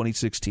Trump in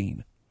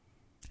 2016,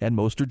 and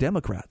most are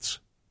Democrats.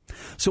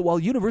 So while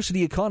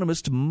university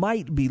economists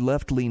might be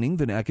left-leaning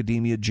than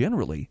academia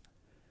generally,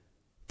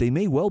 they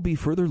may well be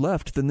further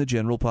left than the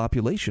general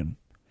population.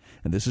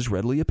 And this is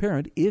readily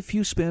apparent if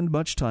you spend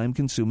much time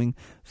consuming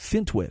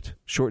FinTwit,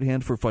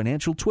 shorthand for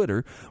financial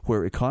Twitter,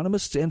 where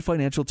economists and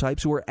financial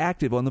types who are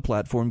active on the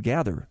platform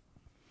gather.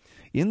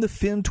 In the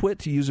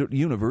FinTwit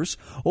universe,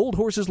 old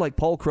horses like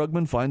Paul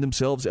Krugman find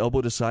themselves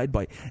elbowed aside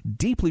by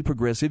deeply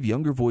progressive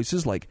younger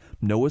voices like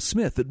Noah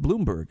Smith at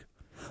Bloomberg,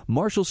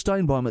 Marshall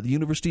Steinbaum at the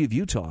University of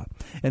Utah,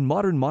 and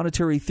modern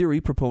monetary theory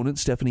proponent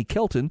Stephanie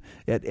Kelton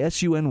at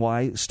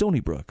SUNY Stony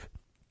Brook.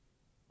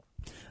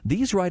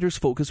 These writers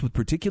focus with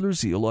particular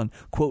zeal on,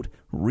 quote,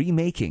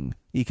 remaking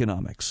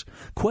economics,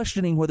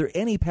 questioning whether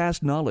any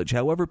past knowledge,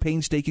 however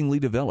painstakingly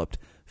developed,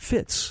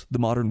 fits the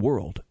modern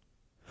world.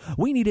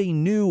 We need a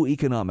new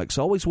economics,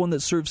 always one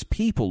that serves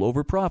people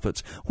over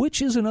profits,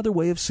 which is another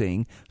way of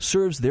saying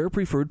serves their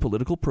preferred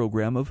political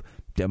program of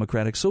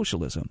democratic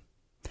socialism.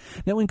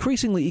 Now,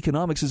 increasingly,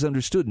 economics is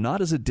understood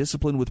not as a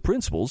discipline with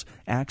principles,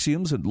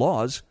 axioms, and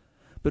laws,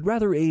 but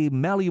rather a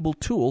malleable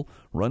tool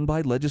run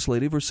by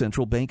legislative or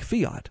central bank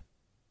fiat.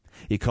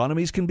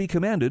 Economies can be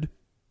commanded.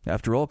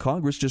 After all,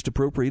 Congress just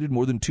appropriated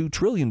more than $2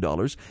 trillion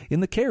in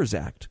the CARES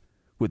Act,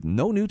 with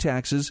no new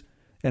taxes.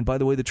 And by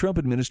the way, the Trump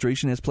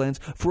administration has plans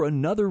for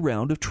another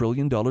round of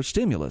trillion-dollar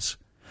stimulus.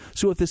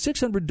 So if the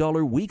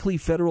 $600 weekly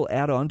federal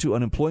add-on to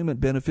unemployment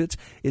benefits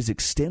is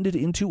extended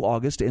into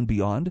August and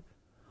beyond,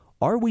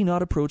 are we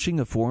not approaching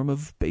a form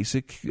of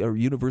basic or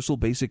universal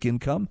basic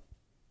income?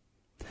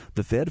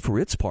 The Fed, for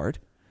its part,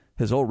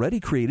 has already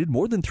created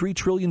more than $3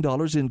 trillion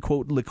in,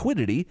 quote,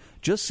 liquidity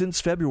just since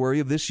February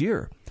of this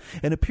year,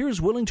 and appears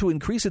willing to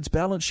increase its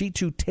balance sheet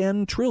to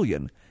 $10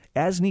 trillion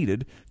as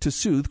needed to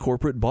soothe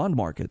corporate bond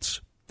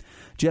markets.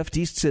 Jeff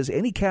Deist says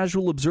any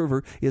casual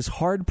observer is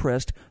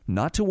hard-pressed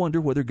not to wonder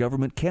whether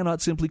government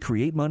cannot simply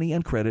create money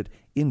and credit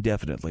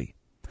indefinitely.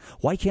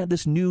 Why can't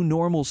this new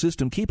normal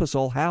system keep us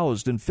all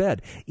housed and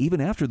fed even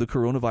after the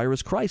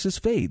coronavirus crisis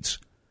fades?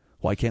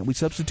 Why can't we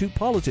substitute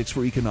politics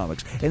for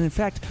economics and, in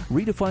fact,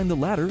 redefine the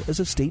latter as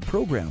a state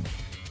program?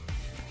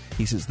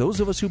 He says those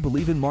of us who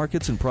believe in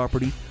markets and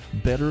property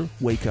better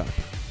wake up.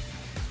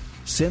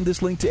 Send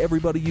this link to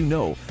everybody you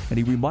know, and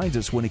he reminds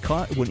us when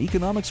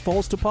economics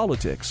falls to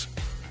politics,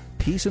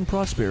 peace and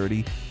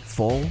prosperity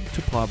fall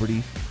to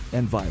poverty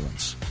and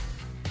violence.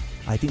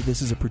 I think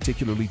this is a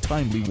particularly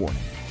timely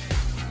warning.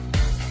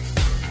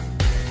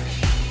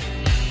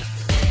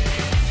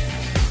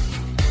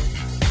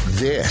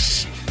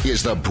 This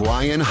is The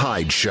Brian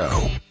Hyde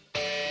Show.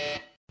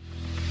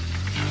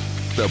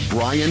 The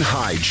Brian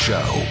Hyde Show.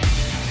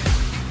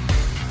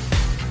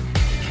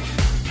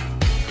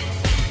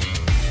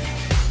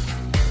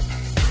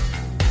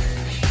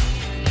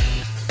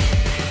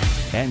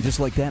 And just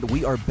like that,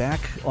 we are back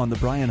on The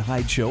Brian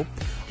Hyde Show.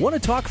 Want to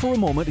talk for a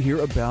moment here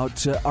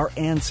about our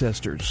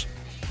ancestors.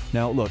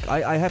 Now, look,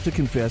 I have to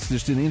confess,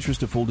 just in the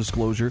interest of full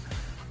disclosure,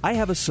 I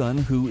have a son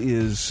who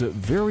is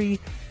very...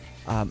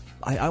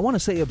 I want to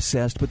say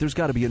obsessed, but there's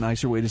got to be a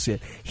nicer way to say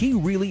it. He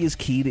really is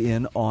keyed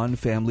in on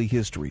family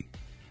history.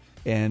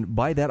 And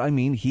by that, I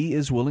mean he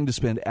is willing to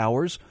spend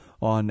hours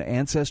on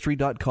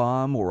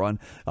Ancestry.com or on,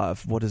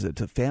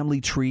 Family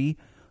Tree,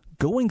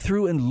 going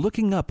through and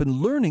looking up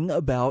and learning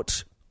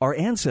about our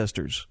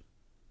ancestors.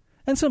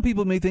 And some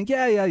people may think,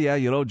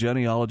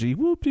 genealogy,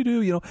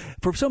 whoop-de-doo,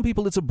 For some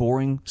people, it's a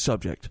boring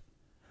subject.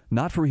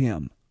 Not for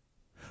him.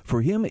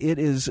 For him, it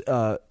is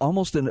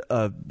almost an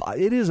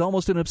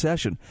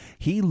obsession.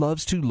 He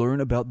loves to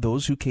learn about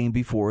those who came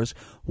before us,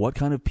 what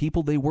kind of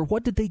people they were,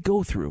 what did they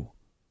go through?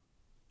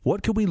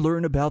 What can we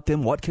learn about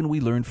them? What can we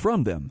learn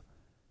from them?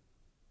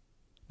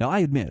 Now, I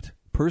admit,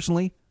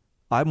 personally,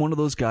 I'm one of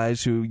those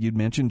guys who you'd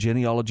mention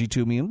genealogy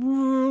to me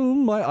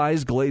and my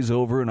eyes glaze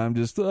over and I'm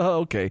just,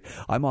 okay,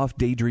 I'm off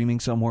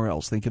daydreaming somewhere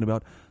else, thinking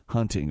about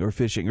hunting or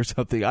fishing or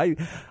something.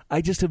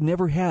 I just have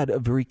never had a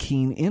very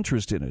keen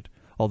interest in it.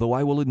 Although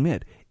I will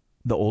admit,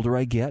 the older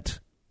I get,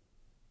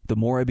 the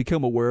more I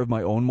become aware of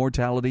my own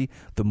mortality,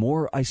 the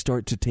more I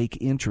start to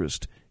take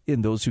interest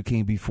in those who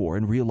came before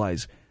and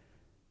realize,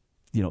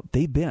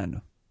 they've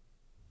been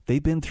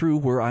through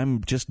where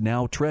I'm just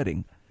now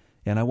treading,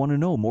 and I want to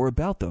know more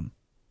about them.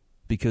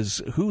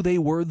 Because who they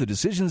were, the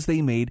decisions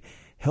they made,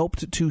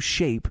 helped to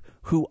shape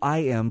who I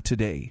am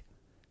today.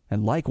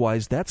 And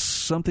likewise, that's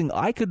something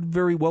I could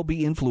very well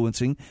be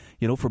influencing,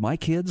 for my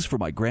kids, for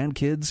my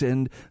grandkids,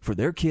 and for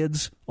their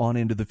kids on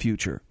into the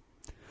future.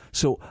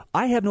 So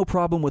I have no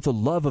problem with the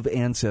love of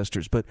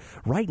ancestors, but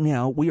right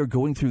now we are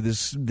going through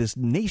this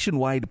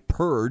nationwide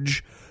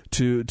purge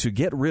to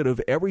get rid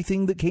of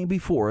everything that came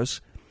before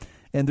us.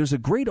 And there's a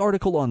great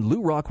article on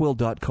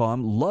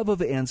LouRockwell.com, Love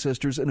of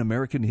Ancestors in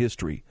American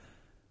History.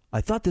 I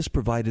thought this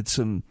provided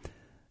some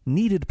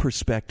needed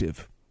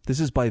perspective. This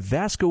is by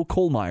Vasco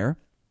Kohlmeyer,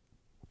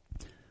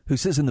 who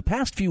says, in the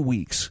past few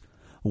weeks,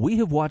 we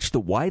have watched the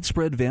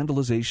widespread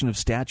vandalization of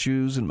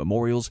statues and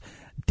memorials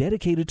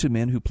dedicated to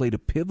men who played a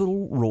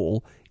pivotal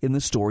role in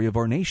the story of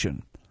our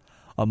nation.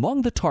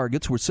 Among the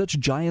targets were such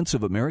giants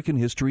of American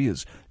history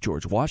as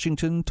George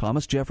Washington,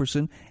 Thomas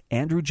Jefferson,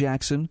 Andrew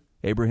Jackson,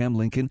 Abraham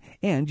Lincoln,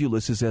 and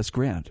Ulysses S.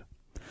 Grant.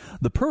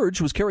 The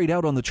purge was carried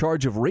out on the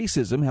charge of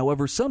racism.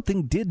 However,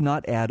 something did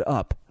not add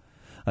up.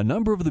 A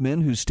number of the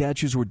men whose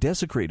statues were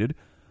desecrated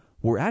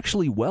were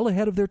actually well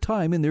ahead of their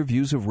time in their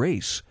views of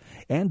race,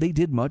 and they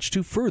did much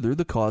to further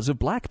the cause of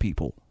black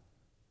people.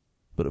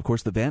 But of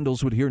course the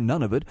Vandals would hear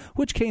none of it,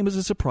 which came as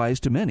a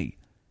surprise to many.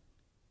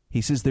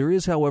 He says there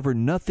is, however,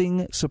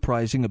 nothing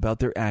surprising about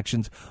their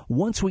actions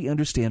once we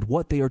understand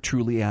what they are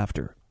truly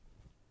after.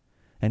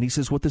 And he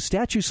says what the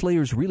statue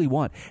slayers really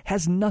want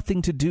has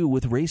nothing to do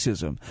with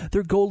racism.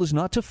 Their goal is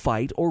not to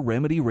fight or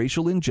remedy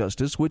racial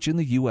injustice, which in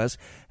the U.S.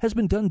 has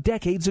been done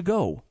decades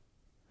ago.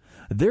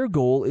 Their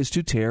goal is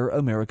to tear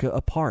America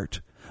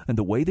apart. And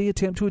the way they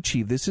attempt to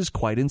achieve this is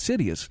quite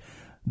insidious.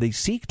 They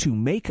seek to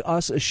make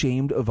us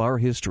ashamed of our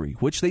history,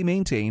 which they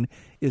maintain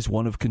is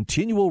one of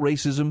continual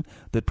racism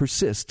that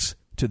persists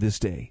to this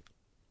day.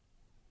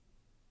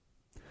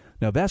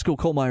 Now, Vasco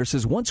Kohlmeyer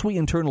says once we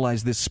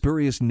internalize this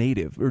spurious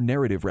narrative,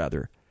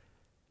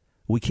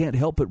 we can't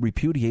help but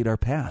repudiate our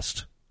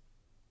past.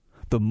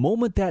 The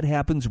moment that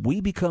happens,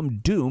 we become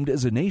doomed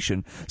as a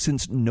nation,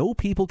 since no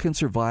people can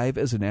survive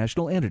as a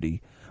national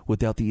entity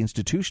without the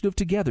institution of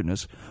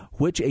togetherness,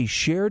 which a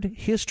shared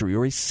history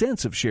or a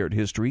sense of shared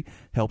history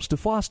helps to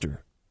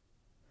foster.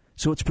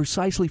 So it's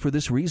precisely for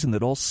this reason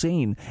that all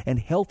sane and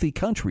healthy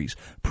countries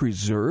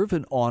preserve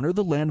and honor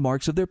the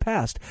landmarks of their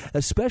past,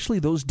 especially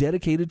those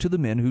dedicated to the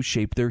men who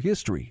shaped their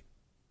history.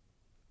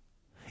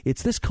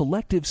 It's this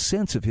collective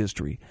sense of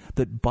history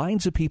that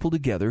binds a people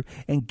together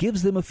and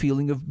gives them a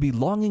feeling of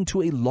belonging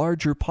to a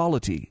larger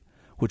polity,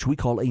 which we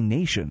call a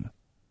nation.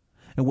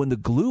 And when the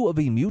glue of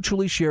a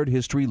mutually shared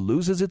history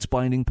loses its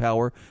binding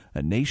power,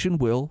 a nation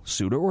will,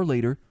 sooner or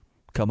later,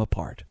 come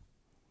apart.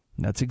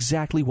 And that's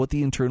exactly what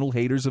the internal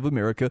haters of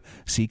America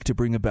seek to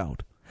bring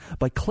about.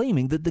 By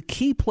claiming that the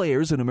key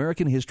players in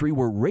American history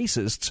were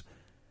racists,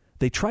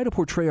 they try to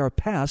portray our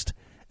past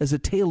as a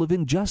tale of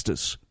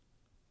injustice.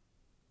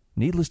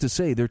 Needless to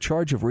say, their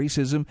charge of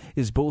racism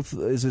is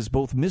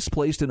both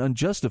misplaced and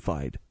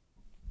unjustified.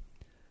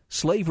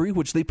 Slavery,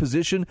 which they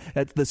position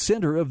at the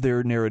center of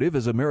their narrative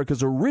as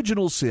America's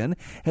original sin,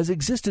 has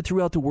existed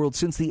throughout the world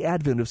since the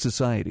advent of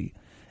society,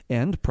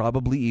 and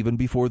probably even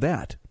before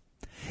that.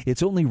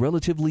 It's only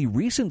relatively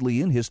recently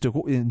in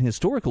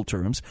historical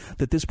terms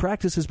that this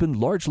practice has been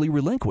largely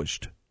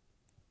relinquished.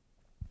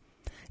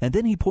 And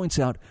then he points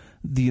out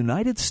the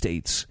United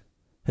States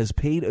has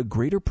paid a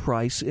greater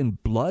price in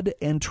blood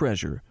and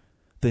treasure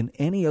than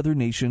any other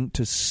nation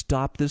to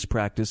stop this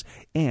practice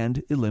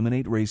and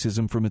eliminate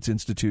racism from its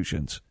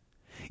institutions.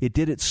 It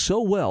did it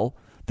so well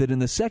that in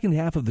the second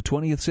half of the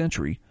 20th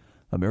century,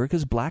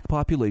 America's black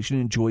population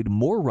enjoyed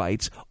more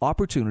rights,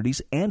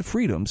 opportunities, and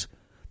freedoms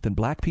than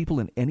black people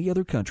in any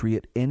other country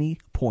at any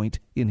point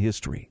in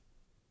history.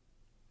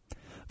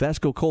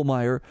 Vasco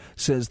Kohlmeyer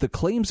says the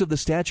claims of the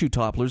statue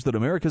topplers that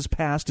America's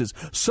past is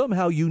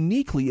somehow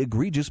uniquely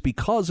egregious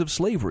because of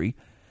slavery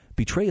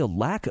betray a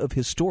lack of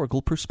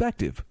historical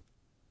perspective.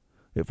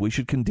 If we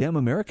should condemn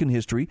American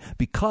history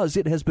because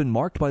it has been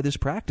marked by this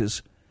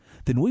practice,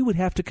 then we would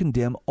have to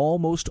condemn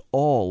almost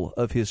all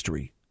of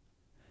history.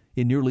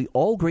 In nearly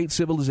all great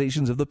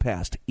civilizations of the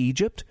past,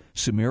 Egypt,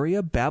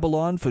 Sumeria,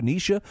 Babylon,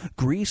 Phoenicia,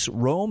 Greece,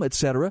 Rome,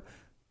 etc.,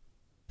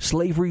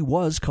 slavery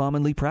was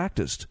commonly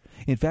practiced.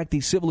 In fact,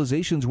 these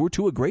civilizations were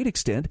to a great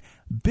extent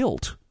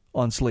built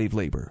on slave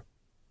labor.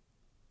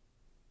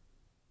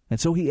 And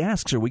so he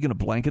asks, are we going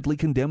to blanketly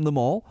condemn them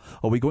all?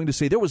 Are we going to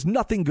say there was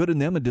nothing good in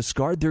them and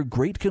discard their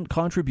great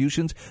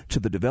contributions to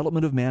the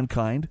development of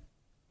mankind?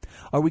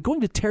 Are we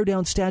going to tear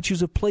down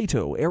statues of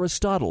Plato,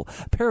 Aristotle,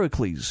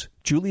 Pericles,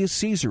 Julius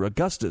Caesar,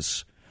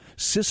 Augustus,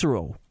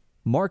 Cicero,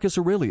 Marcus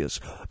Aurelius,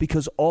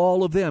 because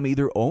all of them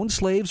either owned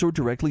slaves or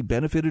directly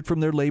benefited from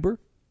their labor?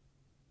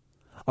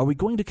 Are we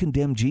going to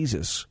condemn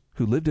Jesus,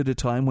 who lived at a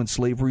time when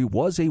slavery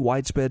was a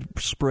widespread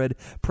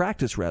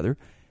practice,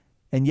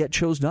 and yet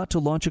chose not to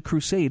launch a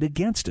crusade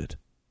against it?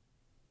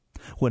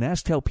 When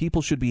asked how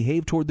people should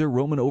behave toward their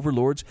Roman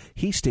overlords,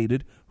 he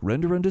stated,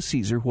 "Render unto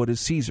Caesar what is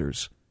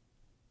Caesar's."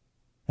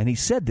 And he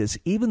said this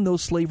even though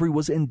slavery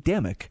was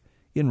endemic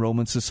in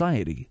Roman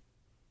society.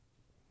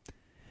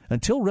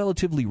 Until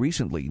relatively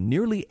recently,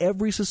 nearly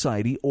every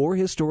society or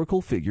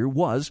historical figure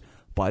was,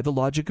 by the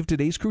logic of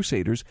today's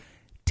crusaders,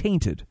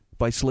 tainted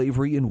by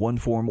slavery in one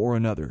form or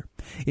another.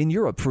 In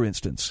Europe, for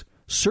instance,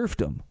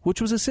 serfdom, which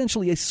was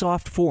essentially a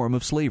soft form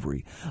of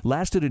slavery,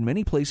 lasted in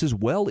many places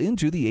well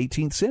into the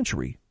 18th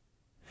century.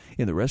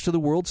 In the rest of the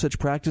world, such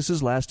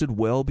practices lasted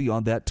well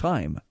beyond that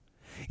time.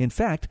 In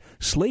fact,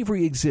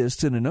 slavery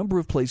exists in a number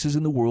of places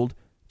in the world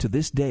to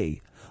this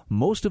day.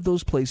 Most of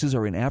those places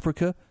are in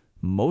Africa.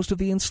 Most of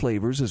the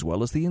enslavers, as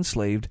well as the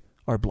enslaved,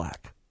 are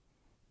black.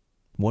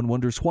 One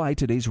wonders why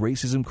today's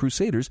racism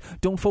crusaders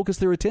don't focus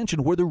their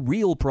attention where the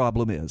real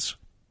problem is.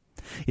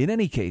 In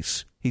any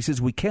case, he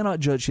says we cannot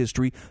judge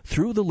history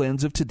through the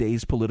lens of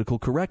today's political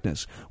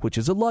correctness, which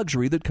is a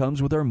luxury that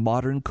comes with our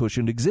modern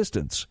cushioned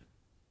existence.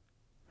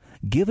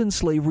 Given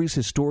slavery's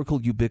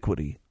historical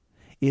ubiquity,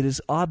 it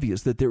is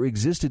obvious that there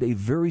existed a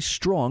very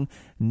strong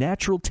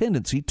natural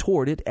tendency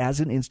toward it as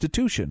an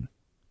institution.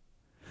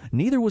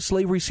 Neither was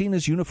slavery seen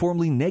as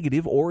uniformly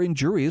negative or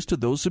injurious to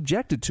those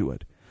subjected to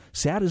it.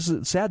 Sad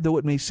though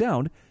it may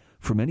sound,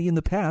 for many in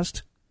the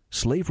past,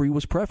 slavery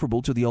was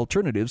preferable to the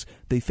alternatives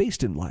they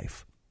faced in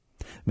life.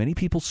 Many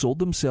people sold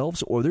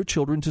themselves or their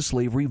children to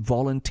slavery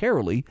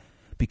voluntarily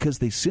because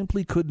they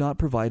simply could not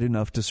provide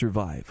enough to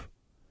survive.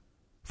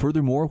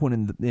 Furthermore,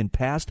 when in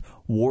past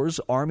wars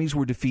armies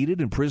were defeated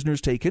and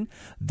prisoners taken,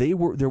 there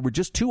were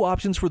just two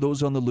options for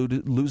those on the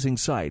losing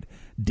side: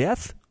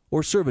 death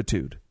or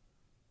servitude.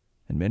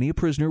 And many a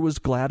prisoner was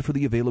glad for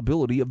the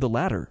availability of the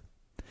latter.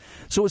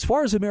 So as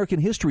far as American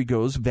history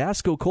goes,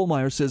 Vasco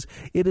Kohlmeyer says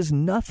it is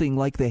nothing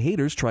like the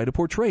haters try to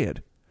portray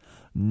it.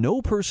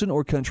 No person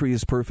or country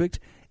is perfect.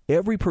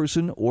 Every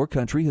person or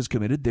country has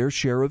committed their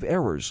share of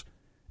errors,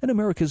 and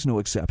America is no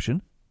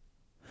exception.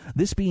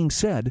 This being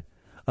said,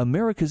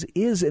 America's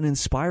is an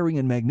inspiring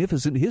and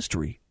magnificent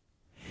history.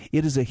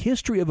 It is a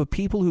history of a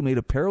people who made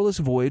a perilous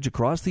voyage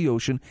across the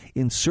ocean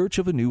in search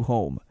of a new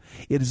home.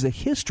 It is a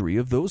history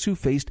of those who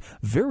faced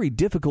very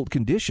difficult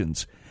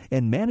conditions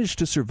and managed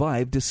to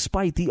survive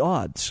despite the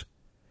odds.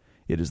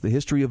 It is the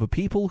history of a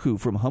people who,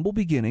 from humble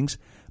beginnings,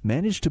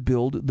 managed to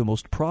build the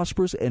most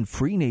prosperous and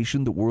free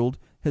nation the world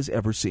has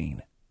ever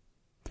seen.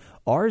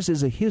 Ours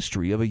is a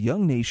history of a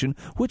young nation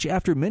which,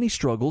 after many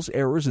struggles,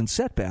 errors, and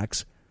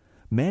setbacks,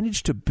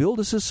 managed to build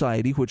a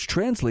society which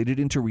translated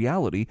into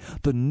reality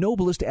the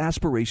noblest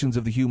aspirations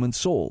of the human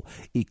soul: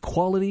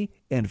 equality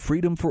and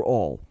freedom for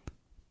all,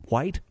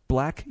 white,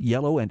 black,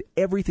 yellow, and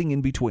everything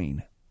in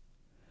between.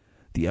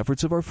 The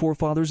efforts of our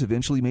forefathers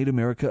eventually made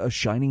America a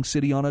shining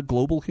city on a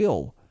global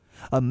hill,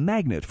 a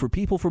magnet for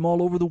people from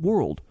all over the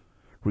world,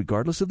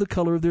 regardless of the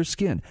color of their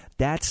skin.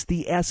 That's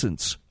the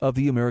essence of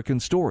the American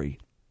story.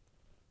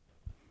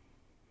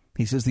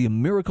 He says the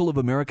miracle of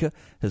America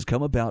has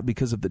come about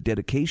because of the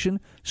dedication,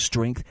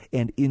 strength,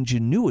 and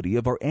ingenuity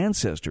of our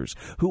ancestors,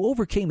 who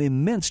overcame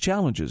immense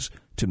challenges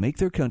to make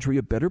their country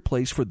a better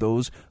place for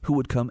those who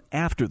would come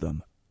after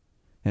them.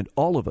 And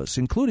all of us,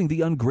 including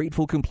the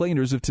ungrateful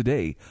complainers of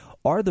today,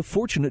 are the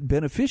fortunate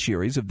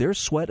beneficiaries of their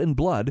sweat and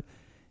blood,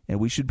 and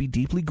we should be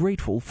deeply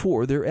grateful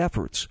for their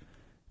efforts.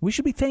 We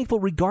should be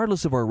thankful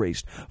regardless of our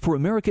race, for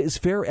America is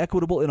fair,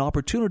 equitable, and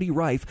opportunity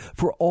rife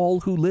for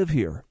all who live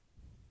here.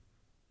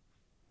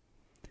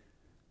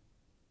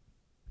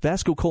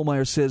 Vasco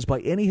Kohlmeyer says, by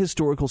any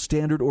historical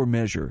standard or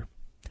measure,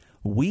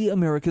 we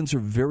Americans are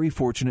very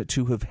fortunate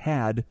to have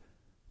had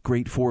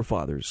great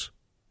forefathers.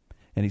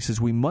 And he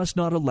says we must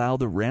not allow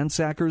the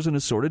ransackers and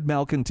assorted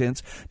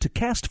malcontents to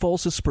cast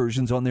false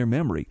aspersions on their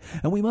memory,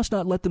 and we must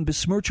not let them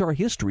besmirch our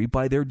history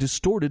by their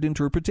distorted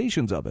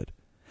interpretations of it.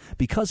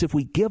 Because if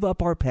we give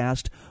up our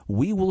past,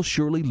 we will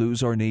surely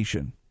lose our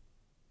nation.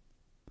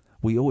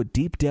 We owe a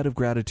deep debt of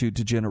gratitude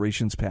to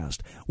generations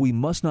past. We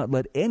must not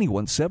let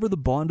anyone sever the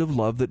bond of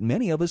love that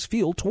many of us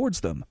feel towards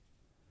them.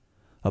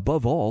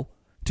 Above all,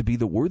 to be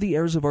the worthy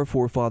heirs of our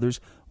forefathers,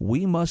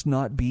 we must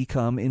not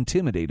become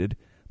intimidated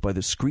by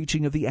the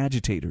screeching of the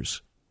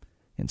agitators.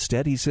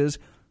 Instead, he says,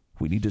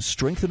 we need to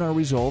strengthen our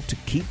resolve to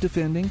keep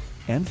defending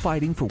and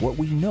fighting for what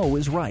we know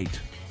is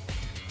right.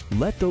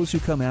 Let those who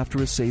come after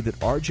us say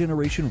that our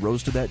generation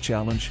rose to that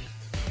challenge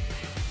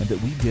and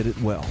that we did it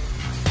well.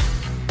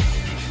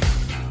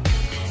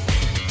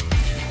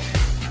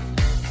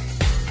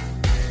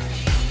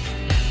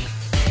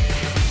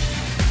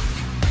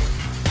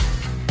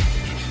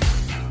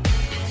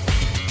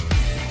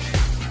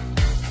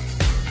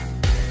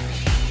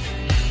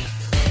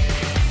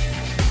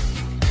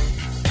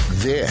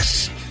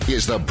 This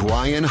is The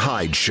Brian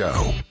Hyde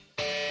Show.